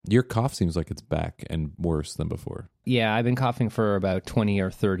Your cough seems like it's back and worse than before. Yeah, I've been coughing for about 20 or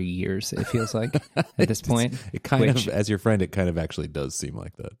 30 years, it feels like, at this point. It kind of, as your friend, it kind of actually does seem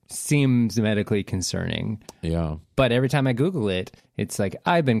like that. Seems medically concerning. Yeah. But every time I Google it, it's like,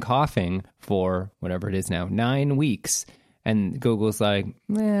 I've been coughing for whatever it is now, 9 weeks. And Google's like,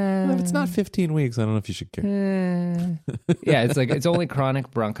 Well, if it's not 15 weeks, I don't know if you should care. yeah, it's like, it's only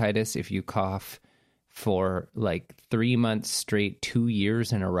chronic bronchitis if you cough for like 3 months straight, 2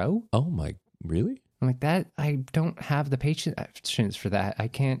 years in a row. Oh my, really? I'm like, that, I don't have the patience for that. I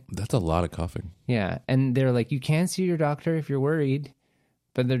can't. That's a lot of coughing. Yeah. And they're like, you can see your doctor if you're worried,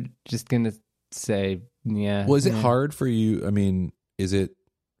 but they're just going to say, yeah. Well, is it hard for you? I mean,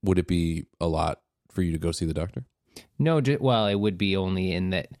 would it be a lot for you to go see the doctor? No, well, it would be only in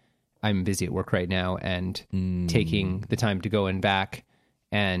that I'm busy at work right now and taking the time to go and back.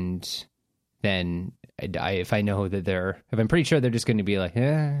 And then if I know that if I'm pretty sure they're just going to be like,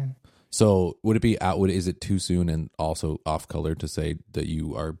 yeah. So would it be is it too soon and also off color to say that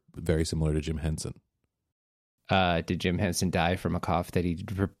you are very similar to Jim Henson? Did Jim Henson die from a cough that he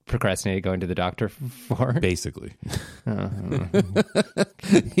procrastinated going to the doctor for? Basically.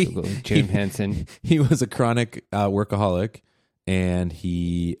 Jim Henson. He was a chronic workaholic, and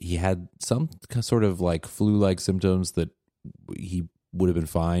he had some sort of like flu-like symptoms that he would have been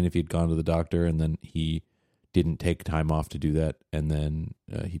fine if he'd gone to the doctor, and then he didn't take time off to do that, and then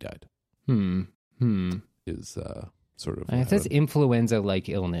he died. Is sort of... It says influenza-like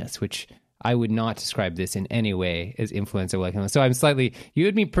illness, which... I would not describe this in any way as influenza-like illness. So you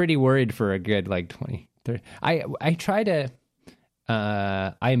would be pretty worried for a good 20, 30. I try to,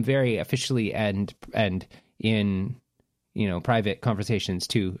 I am very officially and in, private conversations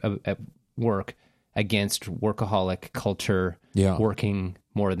too at work against workaholic culture, working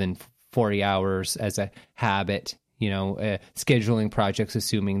more than 40 hours as a habit, scheduling projects,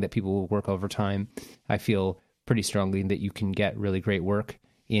 assuming that people will work overtime. I feel pretty strongly that you can get really great work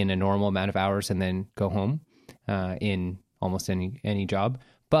in a normal amount of hours and then go home in almost any job.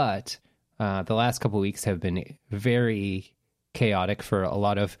 But the last couple of weeks have been very chaotic for a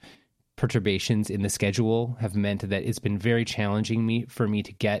lot of perturbations in the schedule have meant that it's been very challenging for me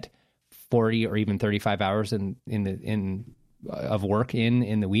to get 40 or even 35 hours of work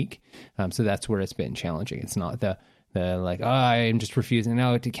in the week. So that's where it's been challenging. It's not the I'm just refusing.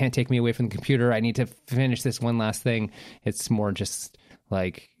 No, it can't take me away from the computer. I need to finish this one last thing. It's more just...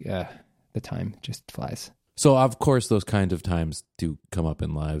 the time just flies. So, of course, those kinds of times do come up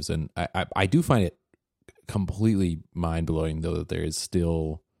in lives. And I do find it completely mind-blowing, though, that there is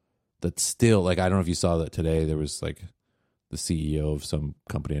still, I don't know if you saw that today, there was the CEO of some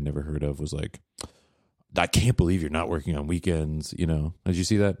company I never heard of was like, I can't believe you're not working on weekends, Did you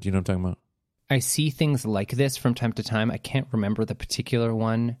see that? Do you know what I'm talking about? I see things like this from time to time. I can't remember the particular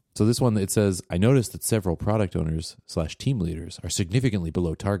one. So this one, it says, I noticed that several product owners / team leaders are significantly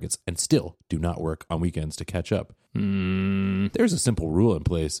below targets and still do not work on weekends to catch up. There's a simple rule in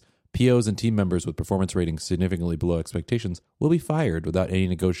place. POs and team members with performance ratings significantly below expectations will be fired without any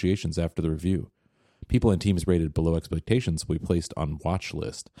negotiations after the review. People and teams rated below expectations will be placed on watch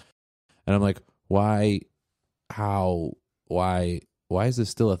list. And I'm like, why is this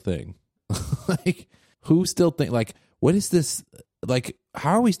still a thing? Who still think what is this?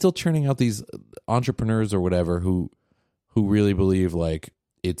 How are we still churning out these entrepreneurs or whatever who really believe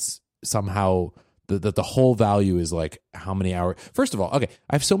it's somehow that the whole value is how many hours? First of all, okay,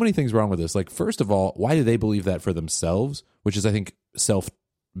 I have so many things wrong with this. First of all, why do they believe that for themselves? Which is, I think,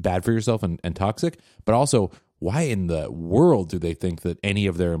 bad for yourself and toxic. But also, why in the world do they think that any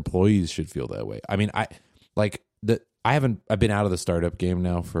of their employees should feel that way? I mean, I've been out of the startup game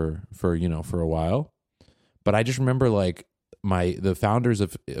now for a while, but I just remember the founders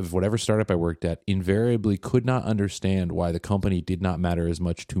of whatever startup I worked at invariably could not understand why the company did not matter as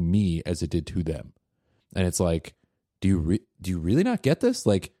much to me as it did to them. And it's do you really not get this?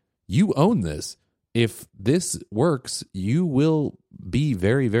 You own this. If this works, you will be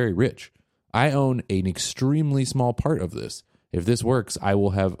very, very rich. I own an extremely small part of this. If this works, I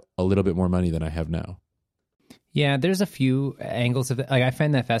will have a little bit more money than I have now. Yeah, there's a few angles of it. I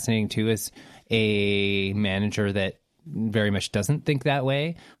find that fascinating too, as a manager that very much doesn't think that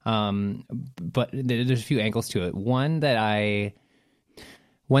way. But there's a few angles to it. One that I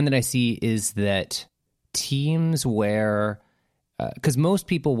see is that teams where, because most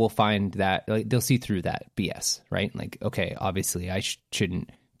people will find that they'll see through that BS, right? Okay, obviously I shouldn't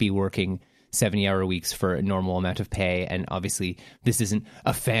be working 70-hour weeks for a normal amount of pay, and obviously this isn't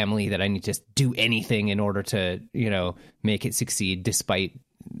a family that I need to do anything in order to make it succeed, despite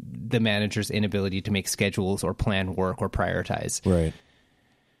the manager's inability to make schedules or plan work or prioritize. Right.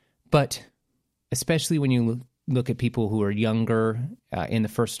 But especially when you look at people who are younger in the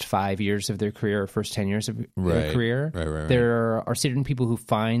first 5 years of their career or first 10 years of their career, there are certain people who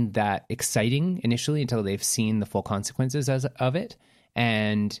find that exciting initially until they've seen the full consequences of it.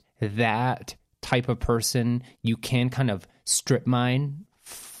 And that type of person, you can kind of strip mine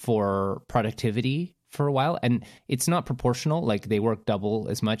for productivity for a while, and it's not proportional. Like, they work double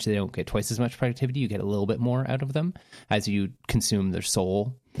as much, they don't get twice as much productivity. You get a little bit more out of them as you consume their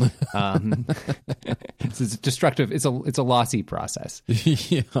soul. It's destructive. It's a lossy process.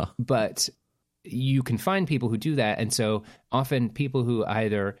 Yeah, but you can find people who do that, and so often people who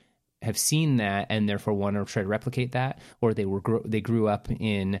either have seen that and therefore want to try to replicate that, or they grew up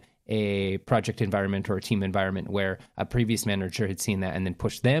in a project environment or a team environment where a previous manager had seen that and then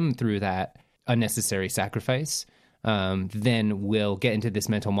pushed them through that unnecessary sacrifice, then we'll get into this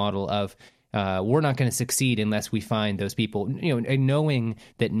mental model of we're not going to succeed unless we find those people, and knowing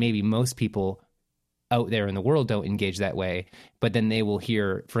that maybe most people out there in the world don't engage that way. But then they will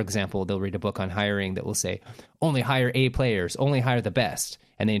hear, for example, they'll read a book on hiring that will say, only hire A players, only hire the best.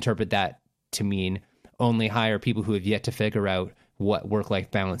 And they interpret that to mean only hire people who have yet to figure out what work-life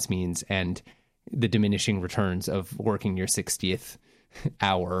balance means and the diminishing returns of working your 60th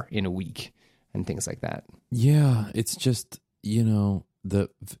hour in a week and things like that. Yeah, it's just,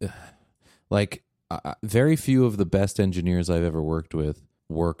 very few of the best engineers I've ever worked with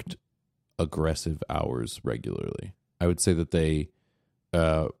worked aggressive hours regularly. I would say that they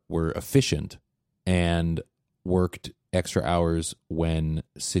were efficient and worked extra hours when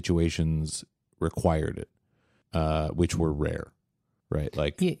situations required it, which were rare, right?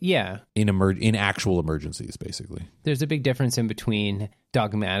 Like, yeah, in actual emergencies, basically. There's a big difference in between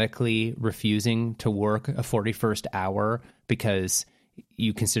dogmatically refusing to work a 41st hour because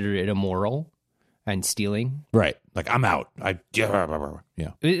you consider it immoral and stealing. Right. Like, I'm out. Yeah.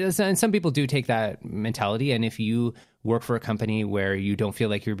 And some people do take that mentality. And if you work for a company where you don't feel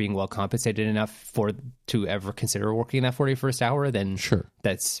like you're being well compensated enough to ever consider working that 41st hour, then sure,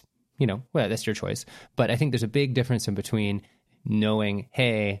 that's, that's your choice. But I think there's a big difference in between knowing,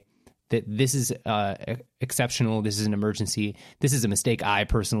 hey, that this is exceptional, this is an emergency, this is a mistake I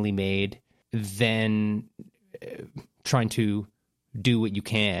personally made, then trying to do what you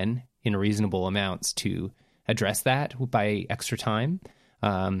can in reasonable amounts to address that by extra time,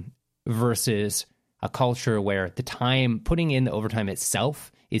 versus a culture where the time, putting in the overtime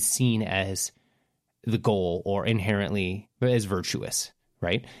itself, is seen as the goal or inherently as virtuous,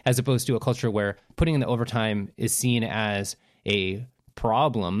 right? As opposed to a culture where putting in the overtime is seen as a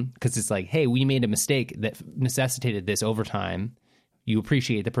problem because it's like, hey, we made a mistake that necessitated this overtime. You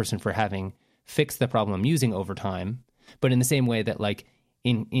appreciate the person for having fixed the problem using overtime, but in the same way that, like,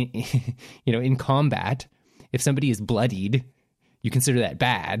 in combat, if somebody is bloodied, you consider that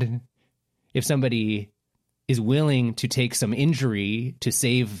bad. If somebody is willing to take some injury to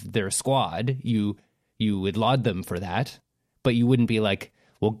save their squad, you would laud them for that, but you wouldn't be like,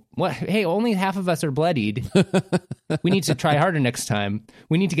 well, what? Hey, only half of us are bloodied. We need to try harder next time.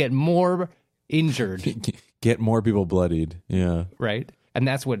 We need to get more injured. Get more people bloodied. Yeah. Right. And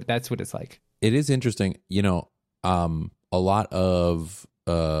that's what it's like. It is interesting. A lot of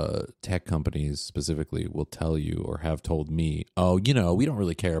tech companies specifically will tell you or have told me, oh, we don't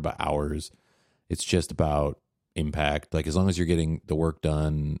really care about hours. It's just about impact. Like, as long as you're getting the work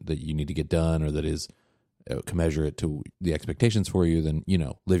done that you need to get done or that is commensurate to the expectations for you, then,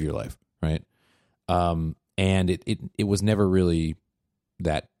 live your life. Right. And it was never really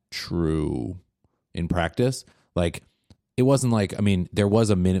that true in practice. Like, it wasn't like, there was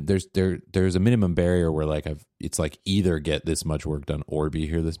there's a minimum barrier where, like, it's like either get this much work done or be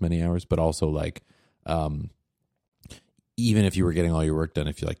here this many hours, but also, like, even if you were getting all your work done,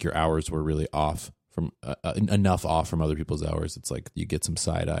 if your hours were really off from enough off from other people's hours, it's like you get some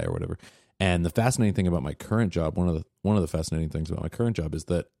side eye or whatever. And the fascinating thing about my current job, one of the fascinating things about my current job is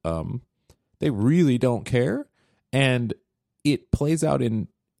that they really don't care, and it plays out in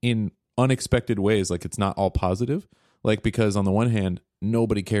unexpected ways. Like, it's not all positive. Like, because on the one hand,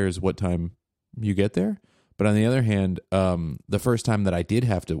 nobody cares what time you get there. But on the other hand, the first time that I did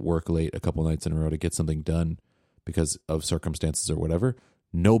have to work late a couple nights in a row to get something done because of circumstances or whatever,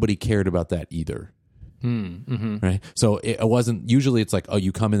 nobody cared about that either. Mm-hmm. Right. So it wasn't, usually it's like, oh,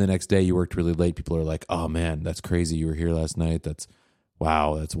 you come in the next day, you worked really late. People are like, oh man, that's crazy. You were here last night. That's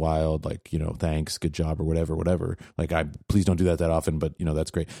wild. Like, thanks, good job or whatever. Like, please don't do that often, but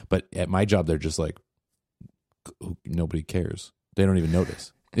that's great. But at my job, they're just like, nobody cares. They don't even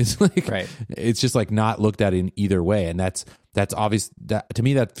notice. It's like, right. It's just like not looked at in either way. And that's obvious. That to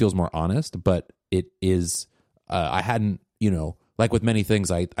me, that feels more honest, but it is, I hadn't, like with many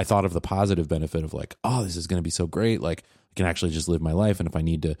things, I thought of the positive benefit of like, oh, this is going to be so great. Like I can actually just live my life. And if I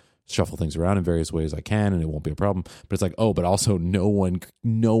need to shuffle things around in various ways, I can, and it won't be a problem. But it's like, oh, but also no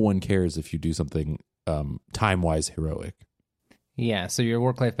one cares if you do something time-wise heroic. Yeah. So your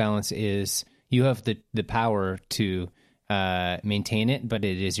work-life balance is, you have the power to maintain it, but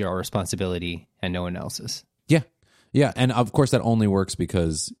it is your responsibility and no one else's. Yeah. Yeah. And of course that only works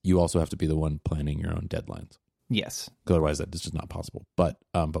because you also have to be the one planning your own deadlines. Yes. Otherwise that is just not possible. But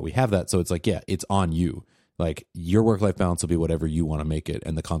we have that. So it's like, yeah, it's on you. Like your work-life balance will be whatever you want to make it,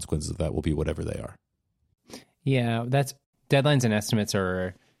 and the consequences of that will be whatever they are. Yeah, that's deadlines and estimates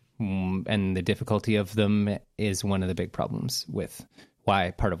are, and the difficulty of them is one of the big problems with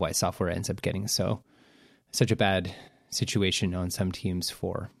part of why software ends up getting such a bad situation on some teams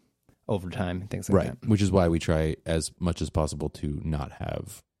for overtime and things like that. Which is why we try as much as possible to not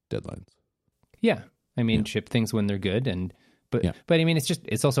have deadlines. Yeah, I mean, ship things when they're good, but I mean,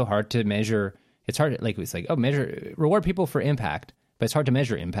 it's also hard to measure. It's hard, reward people for impact, but it's hard to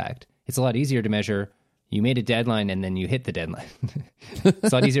measure impact. It's a lot easier to measure, you made a deadline and then you hit the deadline.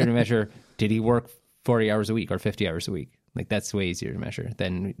 It's a lot easier to measure, did he work 40 hours a week or 50 hours a week? Like that's way easier to measure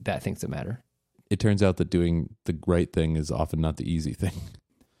than that things that matter. It turns out that doing the right thing is often not the easy thing.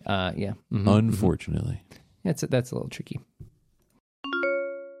 Yeah. Mm-hmm, Unfortunately. Mm-hmm. That's a little tricky.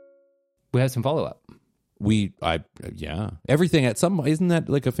 We have some follow-up. Everything at some, isn't that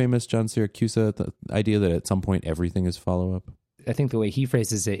like a famous John Siracusa idea that at some point everything is follow-up? I think the way he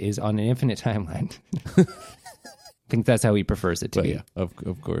phrases it is on an infinite timeline. I think that's how he prefers it to be. Yeah,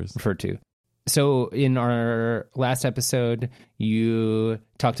 of course. Referred to. So in our last episode, you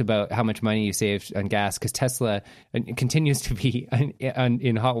talked about how much money you saved on gas because Tesla continues to be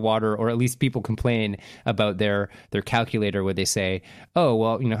in hot water, or at least people complain about their calculator where they say, oh,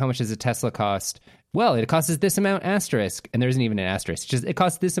 well, how much does a Tesla cost? Well, it costs this amount asterisk, and there isn't even an asterisk. Just it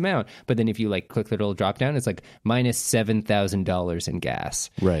costs this amount. But then if you click the little drop down, it's like minus $7,000 in gas.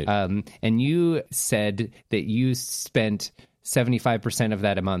 Right. And you said that you spent 75% of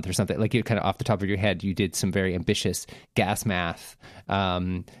that a month or something. Like you kind of off the top of your head, you did some very ambitious gas math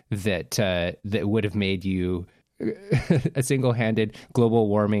that would have made you a single-handed global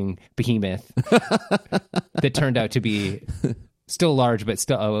warming behemoth that turned out to be still large, but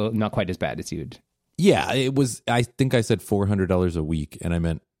still not quite as bad as you'd. Yeah, it was. I think I said $400 a week, and I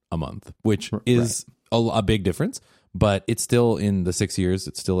meant a month, which is a big difference. But it's still in the 6 years.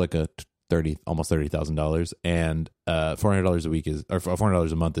 It's still like almost $30,000, and $400 a week or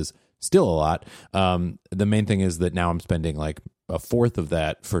 $400 a month is still a lot. The main thing is that now I'm spending like a fourth of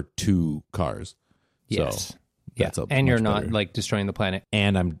that for 2 cars. Yes, So and you're not destroying the planet.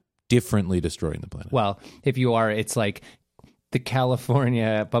 And I'm differently destroying the planet. Well, if you are, it's like the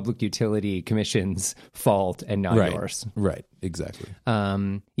California Public Utility Commission's fault and not yours. Right, exactly.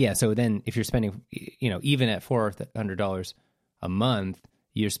 So then if you're spending, even at $400 a month,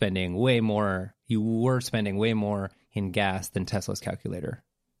 you're spending way more. You were spending way more in gas than Tesla's calculator.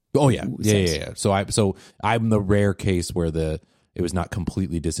 Oh yeah. Yeah. So I'm the rare case where it was not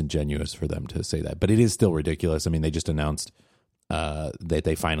completely disingenuous for them to say that, but it is still ridiculous. I mean, they just announced that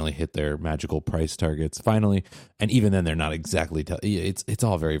they finally hit their magical price targets finally, and even then they're not exactly. It's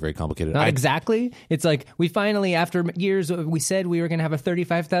all very, very complicated. Not exactly. It's like we finally, after years, we said we were going to have a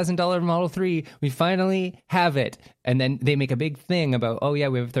 $35,000 Model 3. We finally have it, and then they make a big thing about, oh yeah,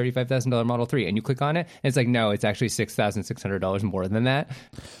 we have a $35,000 Model 3, and you click on it, and it's like, no, it's actually $6,600 more than that.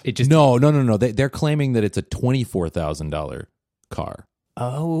 It just no. They're claiming that it's a $24,000 car.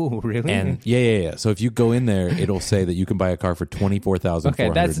 Oh, really? And yeah. So if you go in there, it'll say that you can buy a car for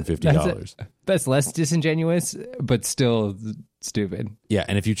 $24,450. That's less disingenuous, but still stupid. Yeah,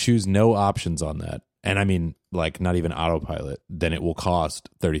 and if you choose no options on that, and I mean not even autopilot, then it will cost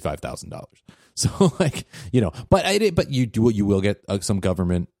 $35,000. So but you will get some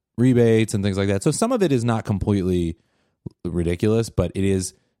government rebates and things like that. So some of it is not completely ridiculous, but it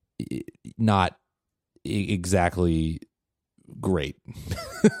is not exactly great.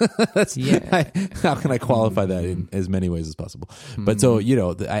 How can I qualify that in as many ways as possible? But so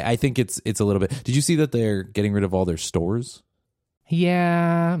I think it's a little bit. Did you see that they're getting rid of all their stores?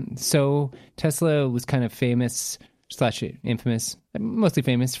 Yeah. So Tesla was kind of famous / infamous, mostly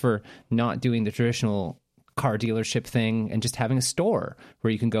famous for not doing the traditional car dealership thing and just having a store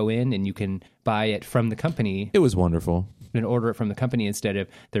where you can go in and you can buy it from the company. It was wonderful. And order it from the company instead of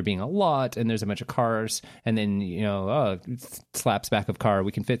there being a lot and there's a bunch of cars and then slaps back of car,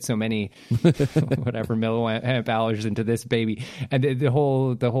 we can fit so many whatever milliamp hours into this baby. And the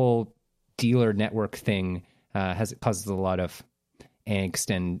whole dealer network thing causes a lot of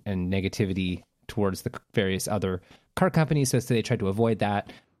angst and negativity towards the various other car companies, so they tried to avoid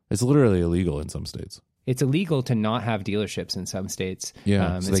that. It's literally illegal in some states. It's illegal to not have dealerships in some states.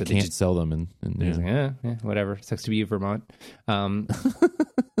 Yeah, so they can't just sell them. And He's like, whatever. Sucks to be Vermont.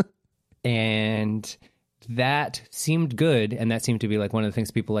 And that seemed good, and that seemed to be like one of the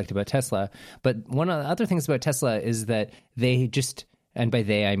things people liked about Tesla. But one of the other things about Tesla is that they just, and by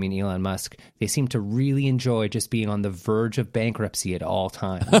they I mean Elon Musk, they seem to really enjoy just being on the verge of bankruptcy at all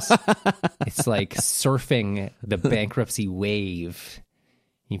times. It's like surfing the bankruptcy wave.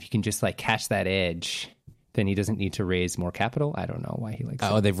 If you can just like catch that edge, then he doesn't need to raise more capital. I don't know why he likes it.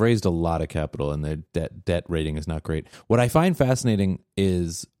 Oh, they've raised a lot of capital, and their debt rating is not great. What I find fascinating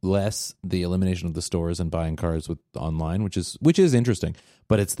is less the elimination of the stores and buying cars with online, which is interesting.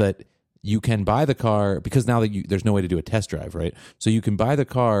 But it's that you can buy the car because now that there's no way to do a test drive, right? So you can buy the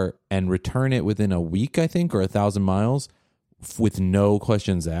car and return it within a week, I think, or 1,000 miles with no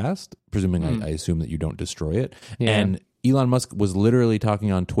questions asked. Presuming I assume that you don't destroy it. Yeah. And Elon Musk was literally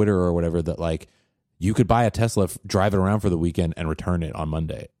talking on Twitter or whatever that like, you could buy a Tesla, drive it around for the weekend, and return it on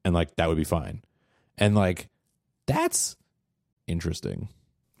Monday, and like that would be fine. And like that's interesting.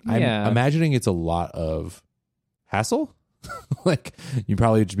 Yeah. I'm imagining it's a lot of hassle. Like you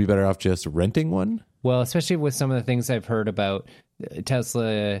probably would be better off just renting one. Well, especially with some of the things I've heard about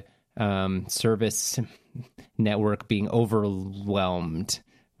Tesla service network being overwhelmed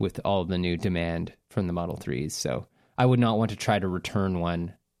with all the new demand from the Model 3s. So I would not want to try to return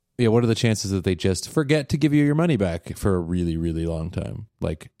one. Yeah, what are the chances that they just forget to give you your money back for a really, really long time,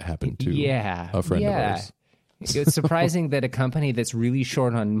 like happened to a friend of ours? It's surprising that a company that's really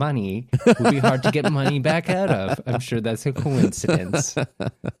short on money would be hard to get money back out of. I'm sure that's a coincidence.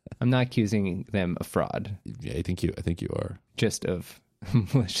 I'm not accusing them of fraud. Yeah, I think you are. Just of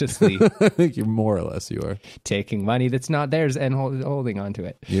maliciously I think you more or less you are taking money that's not theirs and holding on to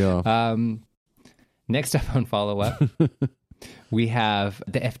it. Yeah. Next up on follow-up, we have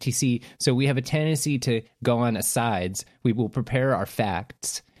the FTC. So we have a tendency to go on asides. We will prepare our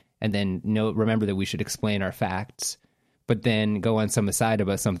facts and then remember that we should explain our facts, but then go on some aside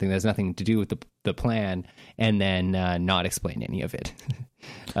about something that has nothing to do with the plan and then not explain any of it.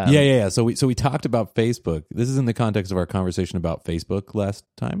 Yeah. So we talked about Facebook. This is in the context of our conversation about Facebook last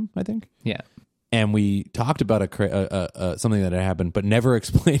time, I think. Yeah. And we talked about something that had happened, but never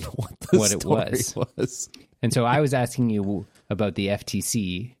explained what it was. And so I was asking you about the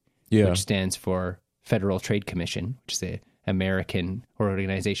FTC, which stands for Federal Trade Commission, which is an American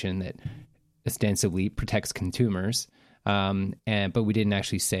organization that ostensibly protects consumers. But we didn't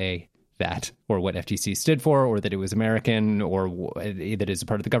actually say that or what FTC stood for, or that it was American, or that it is a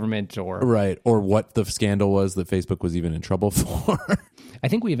part of the government, or right, or what the scandal was that Facebook was even in trouble for. I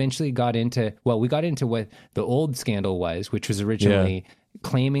think we eventually got into what the old scandal was, which was originally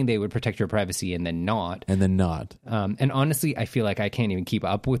claiming they would protect your privacy and then not. And honestly, I feel like I can't even keep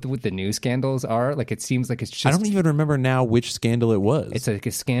up with what the new scandals are. Like, it seems like it's just... I don't even remember now which scandal it was. It's like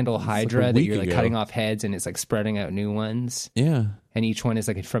a scandal hydra that you're like cutting off heads and it's like spreading out new ones. Yeah. And each one is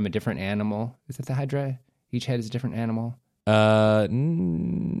like from a different animal. Is it the hydra? Each head is a different animal?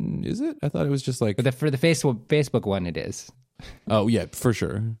 Is it? I thought it was just like... But for the Facebook one, it is. Oh, yeah, for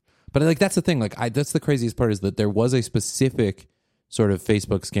sure. But like that's the thing. Like that's the craziest part is that there was a specific sort of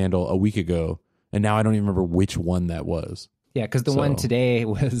Facebook scandal a week ago, and now I don't even remember which one that was. Yeah, because the one today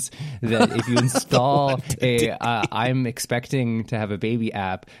was that if you install I'm expecting to have a baby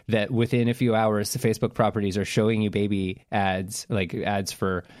app, that within a few hours, the Facebook properties are showing you baby ads, like ads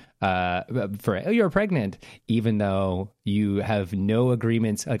for you're pregnant, even though you have no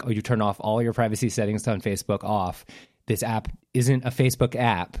agreements, like you turn off all your privacy settings on Facebook off. This app isn't a Facebook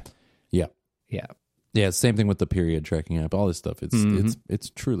app. Yeah. Yeah. Yeah, same thing with the period tracking app, all this stuff. It's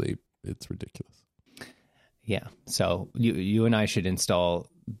truly ridiculous. Yeah. So you and I should install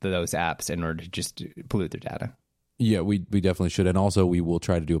those apps in order to just pollute their data. Yeah, we definitely should. And also we will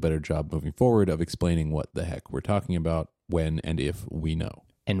try to do a better job moving forward of explaining what the heck we're talking about when and if we know.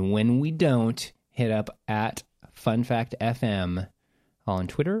 And when we don't, hit up at FunFactFM on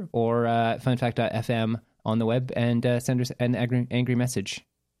Twitter or funfact.fm on the web and send us an angry message.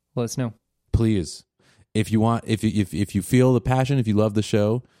 Let us know. Please. If you want, if you feel the passion, if you love the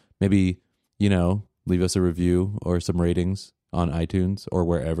show, maybe, leave us a review or some ratings on iTunes or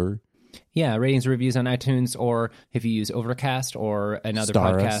wherever. Yeah, ratings and reviews on iTunes, or if you use Overcast or another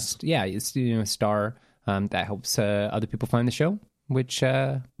podcast. Yeah, it's star. That helps other people find the show, which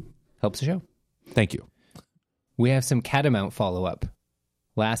helps the show. Thank you. We have some Catamount follow-up.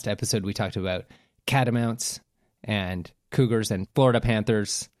 Last episode, we talked about catamounts and cougars and Florida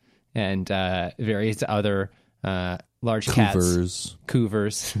panthers and various other large cats.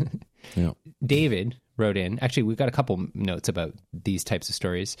 Cougars. Yeah. David wrote in. Actually, we've got a couple notes about these types of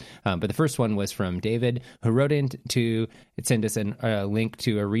stories. But the first one was from David, who wrote in to send us a link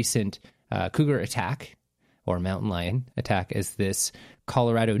to a recent cougar attack or mountain lion attack, as this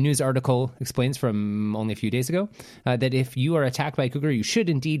Colorado News article explains from only a few days ago, that if you are attacked by a cougar, you should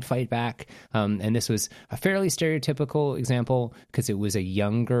indeed fight back. And this was a fairly stereotypical example because it was a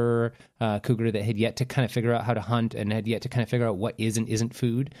younger cougar that had yet to kind of figure out how to hunt and had yet to kind of figure out what is and isn't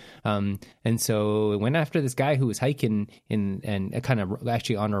food. And so it went after this guy who was hiking and kind of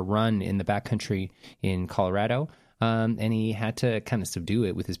actually on a run in the backcountry in Colorado. And he had to kind of subdue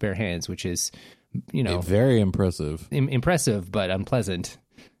it with his bare hands, which is, very impressive. Impressive, but unpleasant.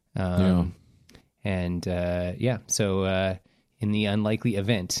 So in the unlikely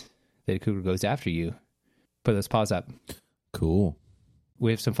event that a cougar goes after you, put those paws up. Cool.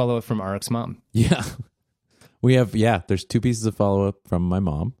 We have some follow-up from RX mom. Yeah. There's 2 pieces of follow-up from my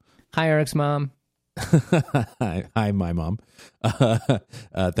mom. Hi, RX mom. Hi, my mom.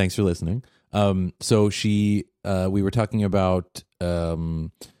 Thanks for listening. So we were talking about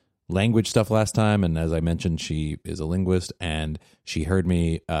language stuff last time, and as I mentioned, she is a linguist, and she heard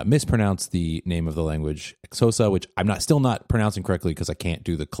me mispronounce the name of the language Xhosa, which I'm still not pronouncing correctly because I can't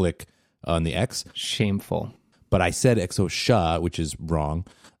do the click on the X. Shameful. But I said Xhosa, which is wrong.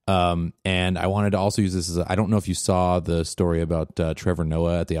 And I wanted to also use this as I don't know if you saw the story about Trevor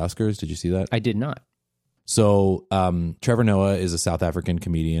Noah at the Oscars. Did you see that? I did not. So Trevor Noah is a South African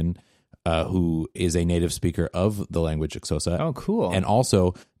comedian who is a native speaker of the language Xhosa. Oh, cool. And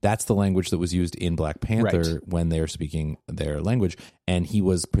also, that's the language that was used in Black Panther when they are speaking their language. And he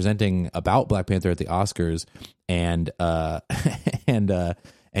was presenting about Black Panther at the Oscars, and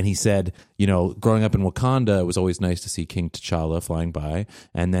he said, growing up in Wakanda, it was always nice to see King T'Challa flying by.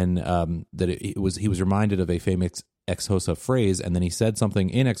 And then he was reminded of a famous Xhosa phrase, and then he said something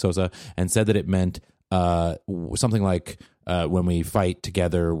in Xhosa and said that it meant something like, when we fight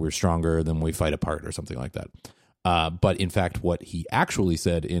together, we're stronger than when we fight apart, or something like that. But in fact, what he actually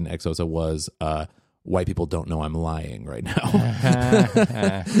said in Xhosa was, white people don't know I'm lying right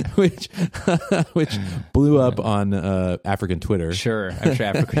now, which blew up on African Twitter. Sure. I'm sure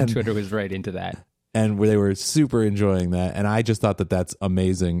African Twitter was right into that. And where they were super enjoying that, and I just thought that that's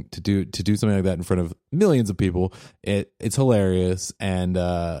amazing to do something like that in front of millions of people. It's hilarious, and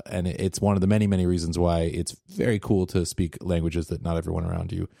it's one of the many reasons why it's very cool to speak languages that not everyone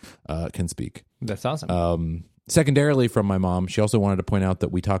around you can speak. That's awesome. Secondarily, from my mom, she also wanted to point out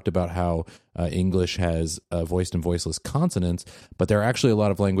that we talked about how English has voiced and voiceless consonants, but there are actually a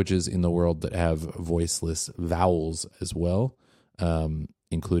lot of languages in the world that have voiceless vowels as well.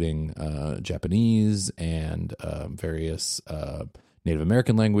 Including Japanese and various Native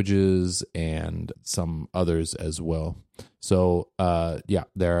American languages and some others as well. So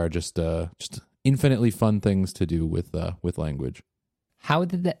there are just infinitely fun things to do with language. How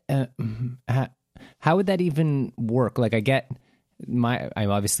would that how would that even work? Like, I get I'm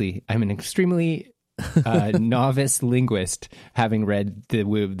an extremely novice linguist, having read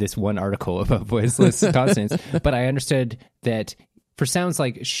this one article about voiceless consonants, but I understood that for sounds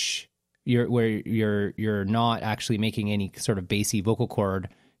like sh, you're not actually making any sort of bassy vocal cord,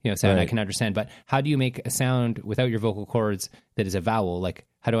 sound. Right. I can understand, but how do you make a sound without your vocal cords that is a vowel? Like,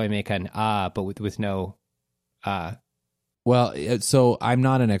 how do I make an but with no Well, so I'm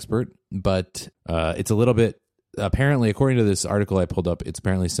not an expert, but it's a little bit. Apparently, according to this article I pulled up, it's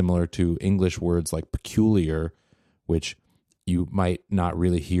apparently similar to English words like peculiar, which you might not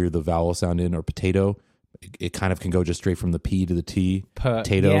really hear the vowel sound in, or potato. It kind of can go just straight from the P to the T.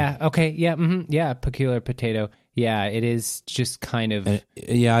 Potato. Yeah. Okay. Yeah. Mm-hmm, yeah. Peculiar potato. Yeah. It is just kind of. I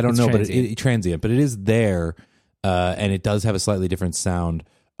don't know, transient. But it's transient. But it is there, and it does have a slightly different sound.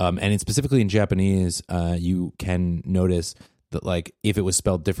 And specifically in Japanese, you can notice that, like, if it was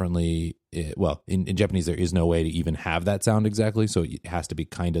spelled differently, in Japanese there is no way to even have that sound exactly, so it has to be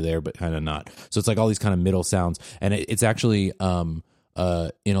kind of there but kind of not. So it's like all these kind of middle sounds, and it's actually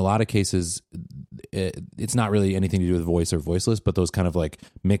in a lot of cases it's not really anything to do with voice or voiceless, but those kind of like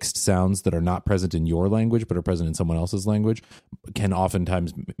mixed sounds that are not present in your language but are present in someone else's language can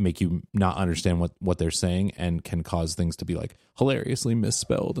oftentimes make you not understand what they're saying, and can cause things to be like hilariously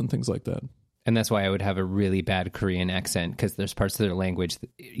misspelled and things like that. And that's why I would have a really bad Korean accent, because there's parts of their language,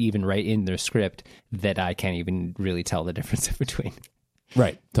 even right in their script, that I can't even really tell the difference between.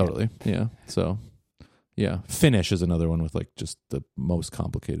 Right, totally. Yeah. So, yeah. Finnish is another one with like just the most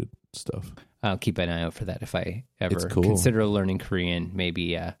complicated stuff. I'll keep an eye out for that if I ever consider learning Korean.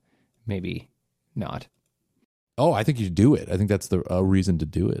 Maybe not. Oh, I think you should do it. I think that's the reason to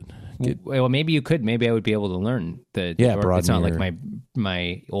do it. Well, maybe you could. Maybe I would be able to learn the. Yeah, or broaden it's not your- like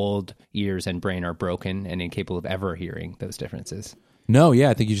my old ears and brain are broken and incapable of ever hearing those differences. No, yeah,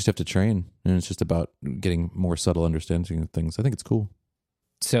 I think you just have to train, and it's just about getting more subtle understanding of things. I think it's cool.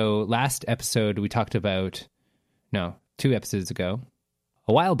 So last episode we talked about, 2 episodes ago,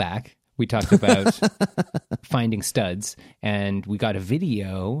 a while back, we talked about finding studs, and we got a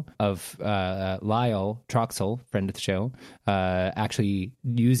video of Lyle Troxel, friend of the show, actually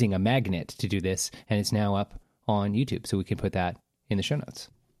using a magnet to do this, and it's now up on YouTube, so we can put that in the show notes.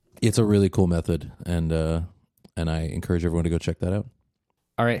 It's a really cool method, and I encourage everyone to go check that out.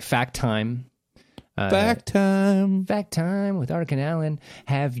 All right, fact time. Fact time. Fact time with Ark and Allen.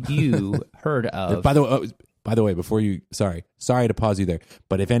 Have you heard of... By the way, before you, sorry to pause you there,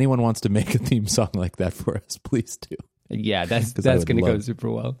 but if anyone wants to make a theme song like that for us, please do. Yeah, that's 'Cause I would going to go love-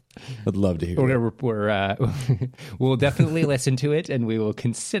 super well. I'd love to hear it. We'll definitely listen to it, and we will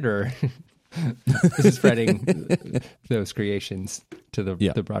consider spreading those creations to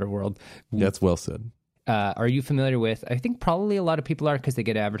the broader world. That's well said. Are you familiar with? I think probably a lot of people are because they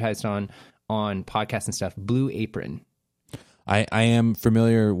get advertised on podcasts and stuff. Blue Apron. I am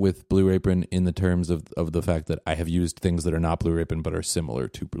familiar with Blue Apron in the terms of the fact that I have used things that are not Blue Apron but are similar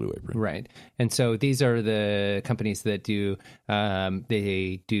to Blue Apron. Right. And so these are the companies that do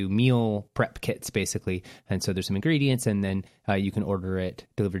they do meal prep kits basically. And so there's some ingredients, and then you can order it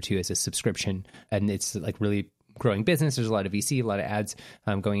delivered to you as a subscription, and it's like really growing business. There's a lot of VC, a lot of ads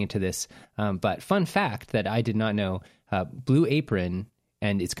going into this. But fun fact that I did not know, Blue Apron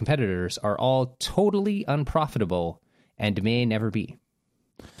and its competitors are all totally unprofitable and may never be.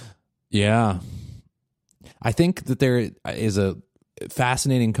 Yeah. I think that there is a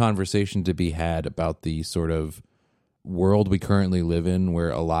fascinating conversation to be had about the sort of world we currently live in,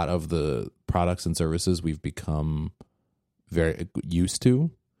 where a lot of the products and services we've become very used to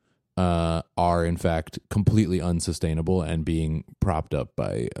are in fact completely unsustainable and being propped up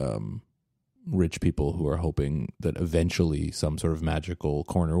by rich people who are hoping that eventually some sort of magical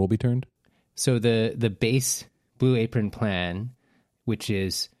corner will be turned. So the base Blue Apron plan, which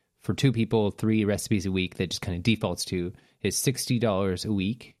is for 2 people, 3 recipes a week, that just kind of defaults to, is $60 a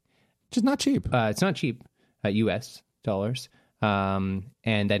week. Which is not cheap. It's not cheap, US dollars. And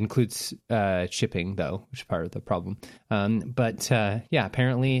that includes shipping, though, which is part of the problem. But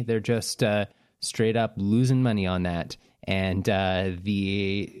apparently they're just straight up losing money on that. And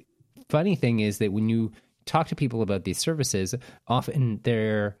the funny thing is that when you talk to people about these services, often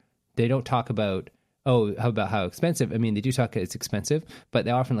they don't talk about, how expensive. I mean, they do talk it's expensive, but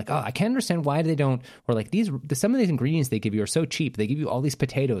they're often like, I can't understand why they don't, or like some of these ingredients they give you are so cheap. They give you all these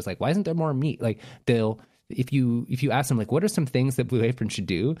potatoes. Like, why isn't there more meat? Like if you ask them, like, what are some things that Blue Apron should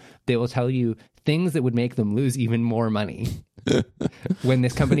do? They will tell you things that would make them lose even more money. When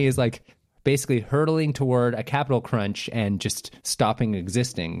this company is like basically hurtling toward a capital crunch and just stopping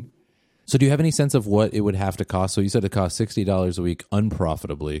existing. So do you have any sense of what it would have to cost? So you said it costs $60 a week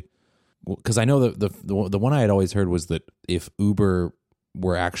unprofitably. Because I know the one I had always heard was that if Uber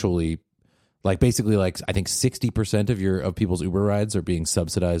were actually basically I think 60% of people's Uber rides are being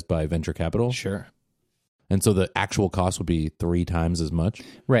subsidized by venture capital. Sure. And so the actual cost would be 3 times as much.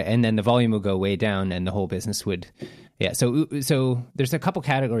 Right. And then the volume will go way down and the whole business would. Yeah. So there's a couple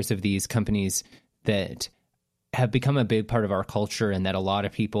categories of these companies that have become a big part of our culture, and that a lot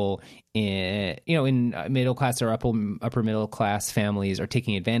of people in middle class or upper middle class families are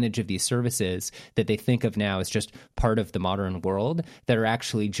taking advantage of these services that they think of now as just part of the modern world, that are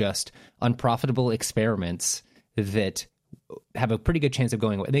actually just unprofitable experiments that have a pretty good chance of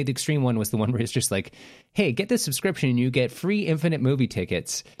going away. I think the extreme one was the one where it's just like, hey, get this subscription and you get free infinite movie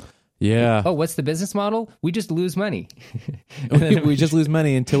tickets. Yeah. Oh, what's the business model? We just lose money. we just lose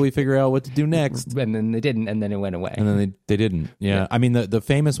money until we figure out what to do next. And then they didn't, and then it went away. And then they didn't. Yeah. I mean, the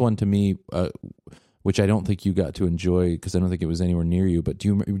famous one to me, which I don't think you got to enjoy because I don't think it was anywhere near you, but do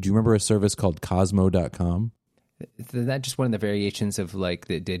you remember a service called Cosmo.com? Is that just one of the variations of like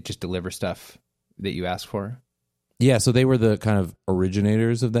they did just deliver stuff that you asked for? Yeah. So they were the kind of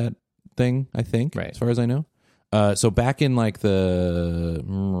originators of that thing, I think, right, as far as I know. So back in the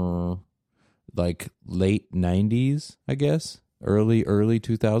late 90s, I guess, early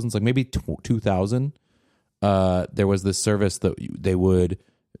 2000s, like maybe 2000, there was this service that they would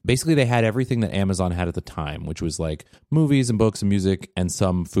basically, they had everything that Amazon had at the time, which was like movies and books and music and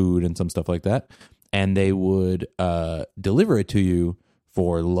some food and some stuff like that. And they would deliver it to you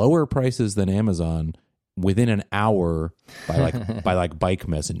for lower prices than Amazon within an hour by Bike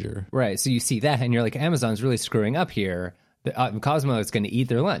Messenger. Right. So you see that and you're like, Amazon's really screwing up here. Cosmo is going to eat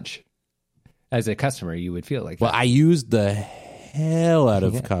their lunch. as a customer, you would feel like Well, that. I used the hell out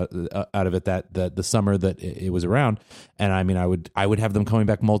of out of it that the summer that it was around, and I mean, I would have them coming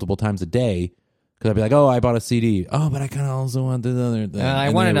back multiple times a day because I'd be like, oh, I bought a CD. Oh, but I kind of also want this other thing. I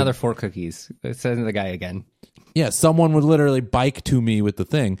And want they another would- 4 cookies. Send the guy again. Yeah, someone would literally bike to me with the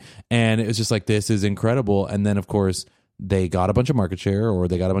thing, and it was just like, this is incredible. And then, of course, they got a bunch of market share, or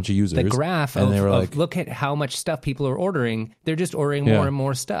they got a bunch of users. The graph and of, they were of like, look at how much stuff people are ordering. They're just ordering Yeah. more and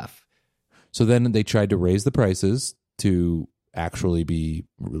more stuff. so then they tried to raise the prices to actually be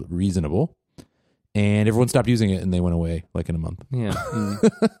reasonable, and everyone stopped using it, and they went away like in a month. Yeah.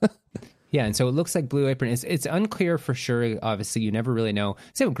 Yeah, and so it looks like Blue Apron is, it's unclear for sure. Obviously, you never really know.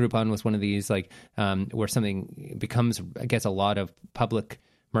 Say Groupon was one of these, like where something gets a lot of public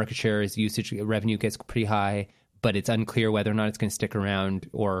market share, as usage revenue gets pretty high, but it's unclear whether or not it's going to stick around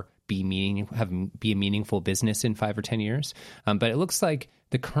or be a meaningful business in 5 or 10 years. But it looks like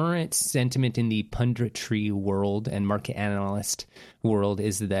the current sentiment in the punditry world and market analyst world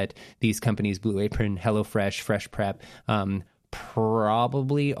is that these companies, Blue Apron, HelloFresh, Fresh Prep,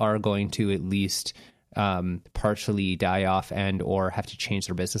 probably are going to at least partially die off and or have to change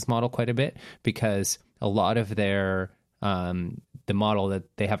their business model quite a bit, because a lot of their the model that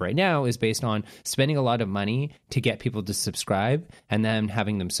they have right now is based on spending a lot of money to get people to subscribe and then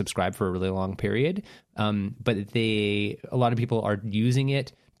having them subscribe for a really long period. But a lot of people are using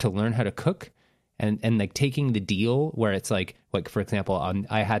it to learn how to cook. And like taking the deal where it's like for example,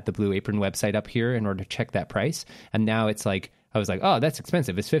 I had the Blue Apron website up here in order to check that price, and now it's like I was like, oh, that's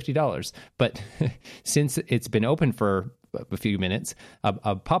expensive. It's $50. But since it's been open for a few minutes,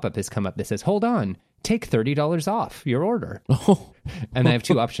 a pop-up has come up that says, hold on, take $30 off your order. Oh. And I have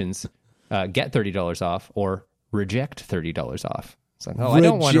 2 options: get $30 off or reject $30 off. It's like, oh, I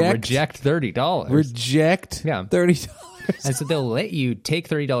don't want to reject $30. Reject Yeah. $30. And so they'll let you take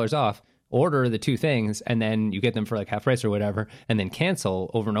 $30 off, order the 2 things, and then you get them for like half price or whatever, and then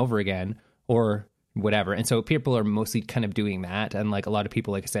cancel over and over again or whatever. And so people are mostly kind of doing that. And like a lot of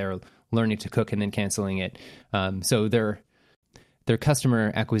people, like I say, are learning to cook and then canceling it. So their customer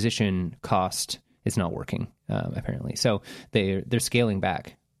acquisition cost is not working, apparently. So they're scaling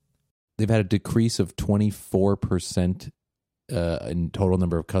back. They've had a decrease of 24% in total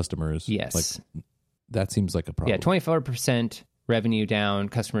number of customers. Yes. Like, that seems like a problem. Yeah, 24% revenue down,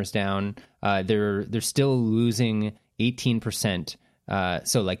 customers down. They're still losing 18%.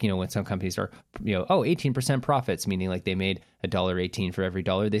 So like, when some companies are, 18% profits, meaning like they made $1.18 for every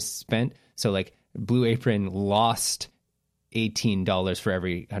dollar they spent. So like Blue Apron lost $18 for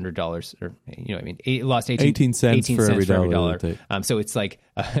every $100, or it lost 18 cents for every dollar. So it's like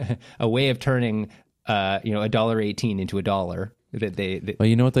a way of turning $1.18 into a dollar. That Well,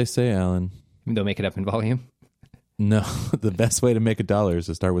 you know what they say, Alan? they'll make it up in volume. No, the best way to make $1 is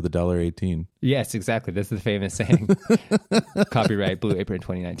to start with $1.18. Yes, exactly. That's the famous saying. Copyright Blue Apron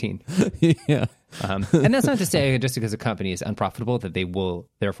 2019. Yeah. And that's not to say just because a company is unprofitable that they will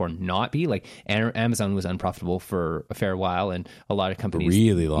therefore not be. Like Amazon was unprofitable for a fair while, and a lot of companies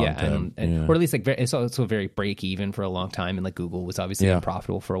really long time. or at least like it's also very break even for a long time. And like Google was obviously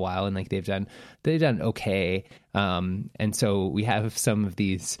unprofitable for a while, and like they've done okay. And so we have some of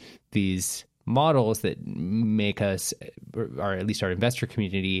these models that make us, or at least our investor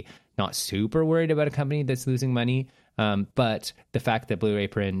community, not super worried about a company that's losing money. But the fact that Blue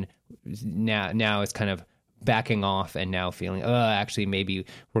Apron now is kind of backing off and now feeling, actually maybe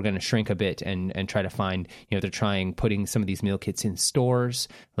we're going to shrink a bit and try to find, they're putting some of these meal kits in stores.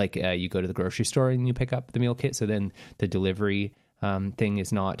 Like you go to the grocery store and you pick up the meal kit. So then the delivery thing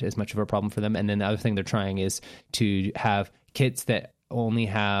is not as much of a problem for them. And then the other thing they're trying is to have kits that only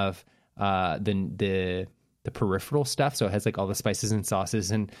have the peripheral stuff, so it has like all the spices and sauces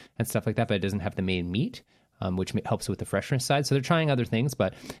and stuff like that, but it doesn't have the main meat, which helps with the freshness side. So they're trying other things,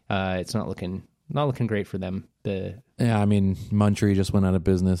 but it's not looking great for them. Yeah, I mean, Munchery just went out of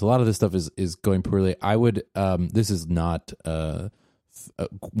business. A lot of this stuff is going poorly. I would this is not a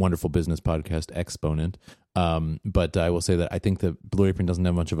wonderful business podcast exponent, but I will say that I think that Blue Apron doesn't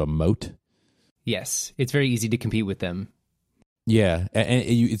have much of a moat. Yes, it's very easy to compete with them. Yeah, and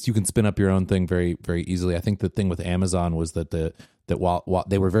you can spin up your own thing very, very easily. I think the thing with Amazon was that while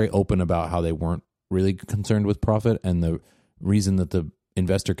they were very open about how they weren't really concerned with profit, and the reason that the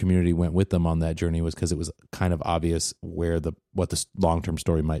investor community went with them on that journey was because it was kind of obvious what the long-term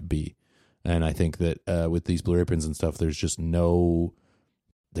story might be. And I think that with these Blue Aprons and stuff, there's just no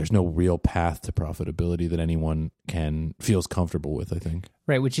there's no real path to profitability that anyone feels comfortable with, I think.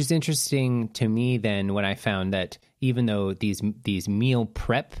 Right, which is interesting to me then when I found that even though these meal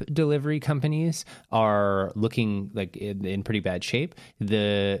prep delivery companies are looking like in pretty bad shape,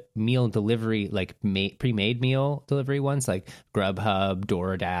 the meal delivery, like pre-made meal delivery ones like Grubhub,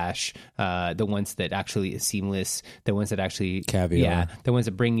 DoorDash, the ones that actually is seamless, the ones that actually Caviar. Yeah, the ones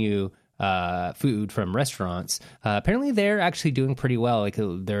that bring you food from restaurants. Apparently, they're actually doing pretty well. Like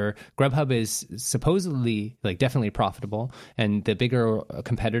their Grubhub is supposedly like definitely profitable, and the bigger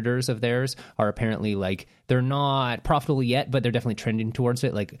competitors of theirs are apparently like they're not profitable yet, but they're definitely trending towards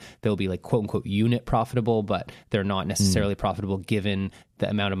it. Like they'll be like quote unquote unit profitable, but they're not necessarily profitable given the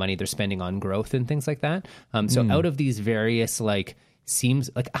amount of money they're spending on growth and things like that. So out of these various like. Seems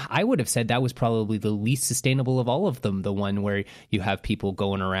like I would have said that was probably the least sustainable of all of them. The one where you have people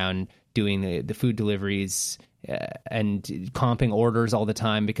going around doing the food deliveries and comping orders all the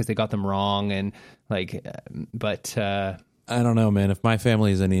time because they got them wrong. And like, but I don't know, man. If my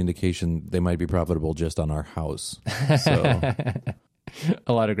family is any indication, they might be profitable just on our house. So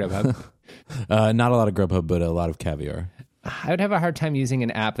a lot of Grubhub. not a lot of Grubhub, but a lot of Caviar. I would have a hard time using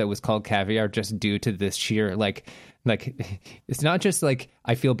an app that was called Caviar just due to this sheer like it's not just like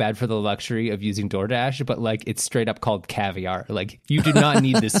I feel bad for the luxury of using DoorDash, but like it's straight up called Caviar. Like you do not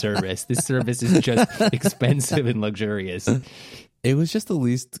need this service. This service is just expensive and luxurious. It was just the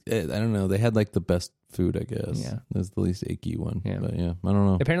least, I don't know. They had like the best food, I guess. Yeah. It was the least achy one. Yeah. But yeah, I don't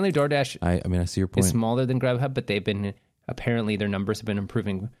know. Apparently DoorDash I mean, I see your is point. smaller than Grubhub, but apparently their numbers have been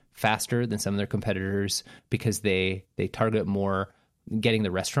improving faster than some of their competitors because they target more getting the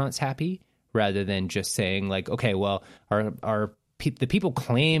restaurants happy rather than just saying like, okay, well, the people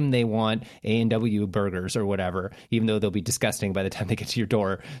claim they want A&W burgers or whatever, even though they'll be disgusting by the time they get to your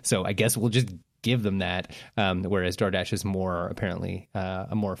door. So I guess we'll just give them that. Whereas DoorDash is more apparently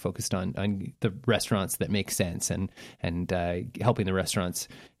more focused on the restaurants that make sense and helping the restaurants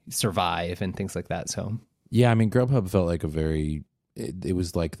survive and things like that. So yeah, I mean, Grubhub felt like it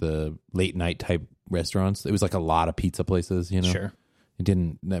was like the late night type restaurants. It was like a lot of pizza places, you know? Sure.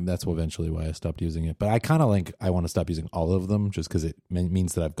 That's eventually why I stopped using it. But I kind of I want to stop using all of them just because it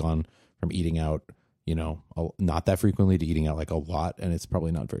means that I've gone from eating out, you know, not that frequently to eating out like a lot. And it's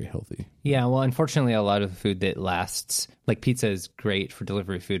probably not very healthy. Yeah. Well, unfortunately, a lot of the food that lasts, like pizza is great for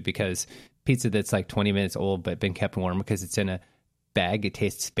delivery food because pizza that's like 20 minutes old but been kept warm because it's in a bag, it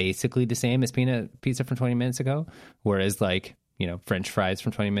tastes basically the same as peanut pizza from 20 minutes ago. Whereas like, you know, French fries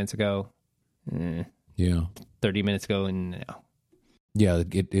from 20 minutes ago, 30 minutes ago, and no. Yeah,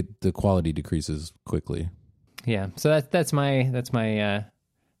 the quality decreases quickly. Yeah, so that's my kind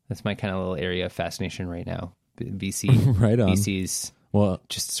of little area of fascination right now. VC, right on. VC's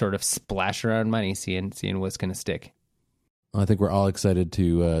just sort of splash around money, seeing what's going to stick. I think we're all excited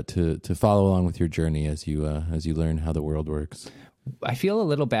to follow along with your journey as you learn how the world works. I feel a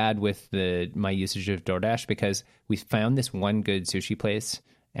little bad with my usage of DoorDash because we found this one good sushi place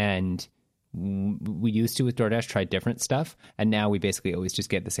and we used to with DoorDash try different stuff, and now we basically always just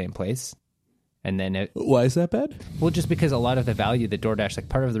get the same place. And then why is that bad? Well, just because a lot of the value that DoorDash, like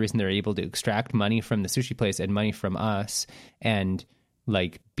part of the reason they're able to extract money from the sushi place and money from us and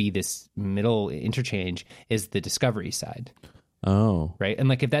like be this middle interchange is the discovery side. Oh, right. And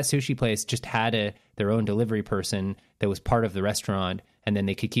like if that sushi place just had their own delivery person that was part of the restaurant, and then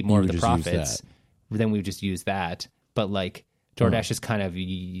they could keep more of the profits, then we would just use that. But like DoorDash is kind of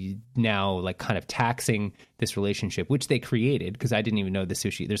now like kind of taxing this relationship, which they created because I didn't even know the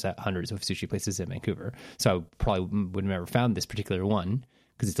sushi. There's hundreds of sushi places in Vancouver, so I probably would have never found this particular one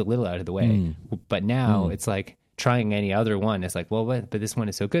because it's a little out of the way. But now it's like trying any other one. It's like, well, but this one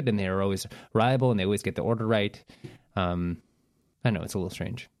is so good, and they are always reliable, and they always get the order right. I know it's a little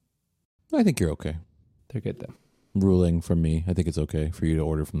strange. I think you're okay. They're good though. Ruling from me, I think it's okay for you to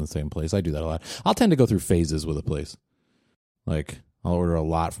order from the same place. I do that a lot. I'll tend to go through phases with a place. Like, I'll order a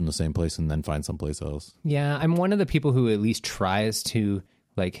lot from the same place and then find someplace else. Yeah, I'm one of the people who at least tries to,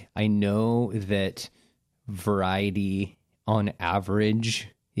 like, I know that variety on average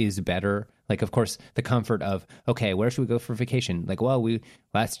is better. Like, of course, the comfort of, okay, where should we go for vacation? Like, well,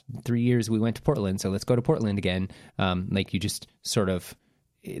 last 3 years we went to Portland, so let's go to Portland again. Like, you just sort of,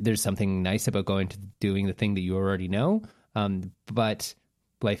 there's something nice about going to doing the thing that you already know. But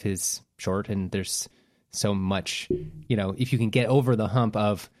life is short and there's so much, you know, if you can get over the hump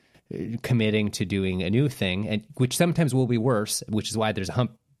of committing to doing a new thing, and which sometimes will be worse, which is why there's a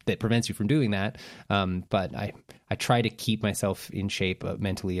hump that prevents you from doing that. But I try to keep myself in shape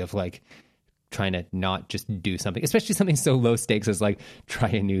mentally of like trying to not just do something, especially something so low stakes as like try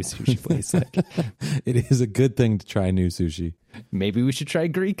a new sushi place. Like, It is a good thing to try new sushi. maybe we should try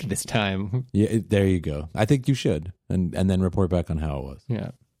Greek this time. Yeah, there you go. I think you should, and then report back on how it was.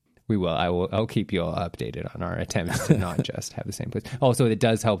 Yeah, we will. I'll keep you all updated on our attempts to not just have the same place. Also, it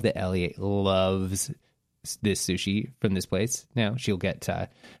does help that Ellie loves this sushi from this place. Now she'll get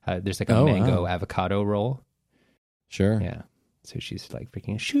there's like a mango avocado roll. Sure. Yeah. So she's like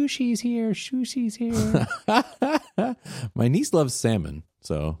freaking, sushi's here, sushi's here. My niece loves salmon,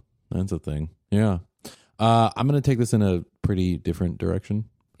 so that's a thing. Yeah. I'm going to take this in a pretty different direction.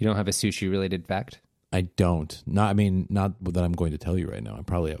 You don't have a sushi related fact? I don't. Not that I'm going to tell you right now. I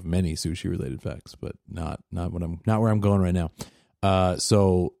probably have many sushi related facts, but not where I'm going right now.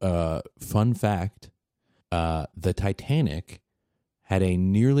 So fun fact, the Titanic had a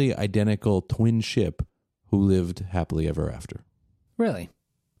nearly identical twin ship who lived happily ever after. Really?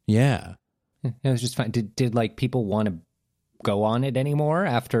 Yeah. It was just fine. Did like people want to go on it anymore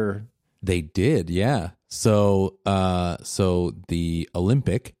after? They did, yeah. So the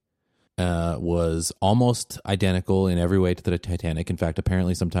Olympic was almost identical in every way to the Titanic. In fact,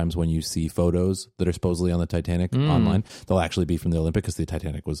 apparently sometimes when you see photos that are supposedly on the Titanic online, they'll actually be from the Olympic because the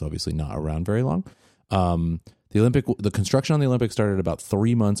Titanic was obviously not around very long. The construction on the Olympic started about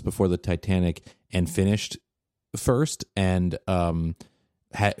 3 months before the Titanic and finished first, and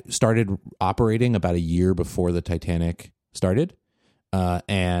started operating about a year before the Titanic started,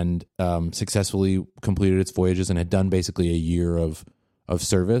 and successfully completed its voyages and had done basically a year of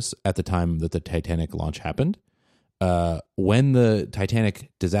service at the time that the Titanic launch happened. When the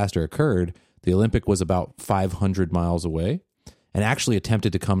Titanic disaster occurred, the Olympic was about 500 miles away and actually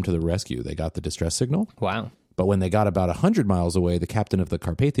attempted to come to the rescue. They got the distress signal. Wow. But when they got about 100 miles away, the captain of the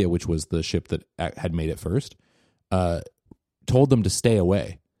Carpathia, which was the ship that had made it first, told them to stay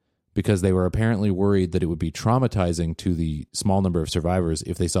away because they were apparently worried that it would be traumatizing to the small number of survivors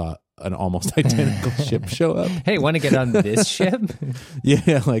if they saw an almost identical ship show up. Hey, want to get on this ship?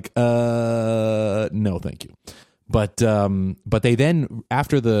 Yeah, like, no, thank you. But they then,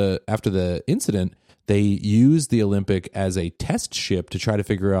 after the incident, they used the Olympic as a test ship to try to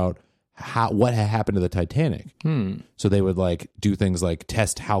figure out what had happened to the Titanic. So they would like do things like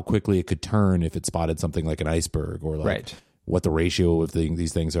test how quickly it could turn if it spotted something like an iceberg, or like what the ratio of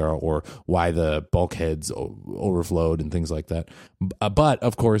these things are, or why the bulkheads overflowed and things like that. But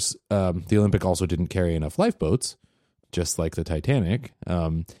of course, the Olympic also didn't carry enough lifeboats, just like the Titanic.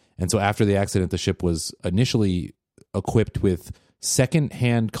 And so after the accident, the ship was initially equipped with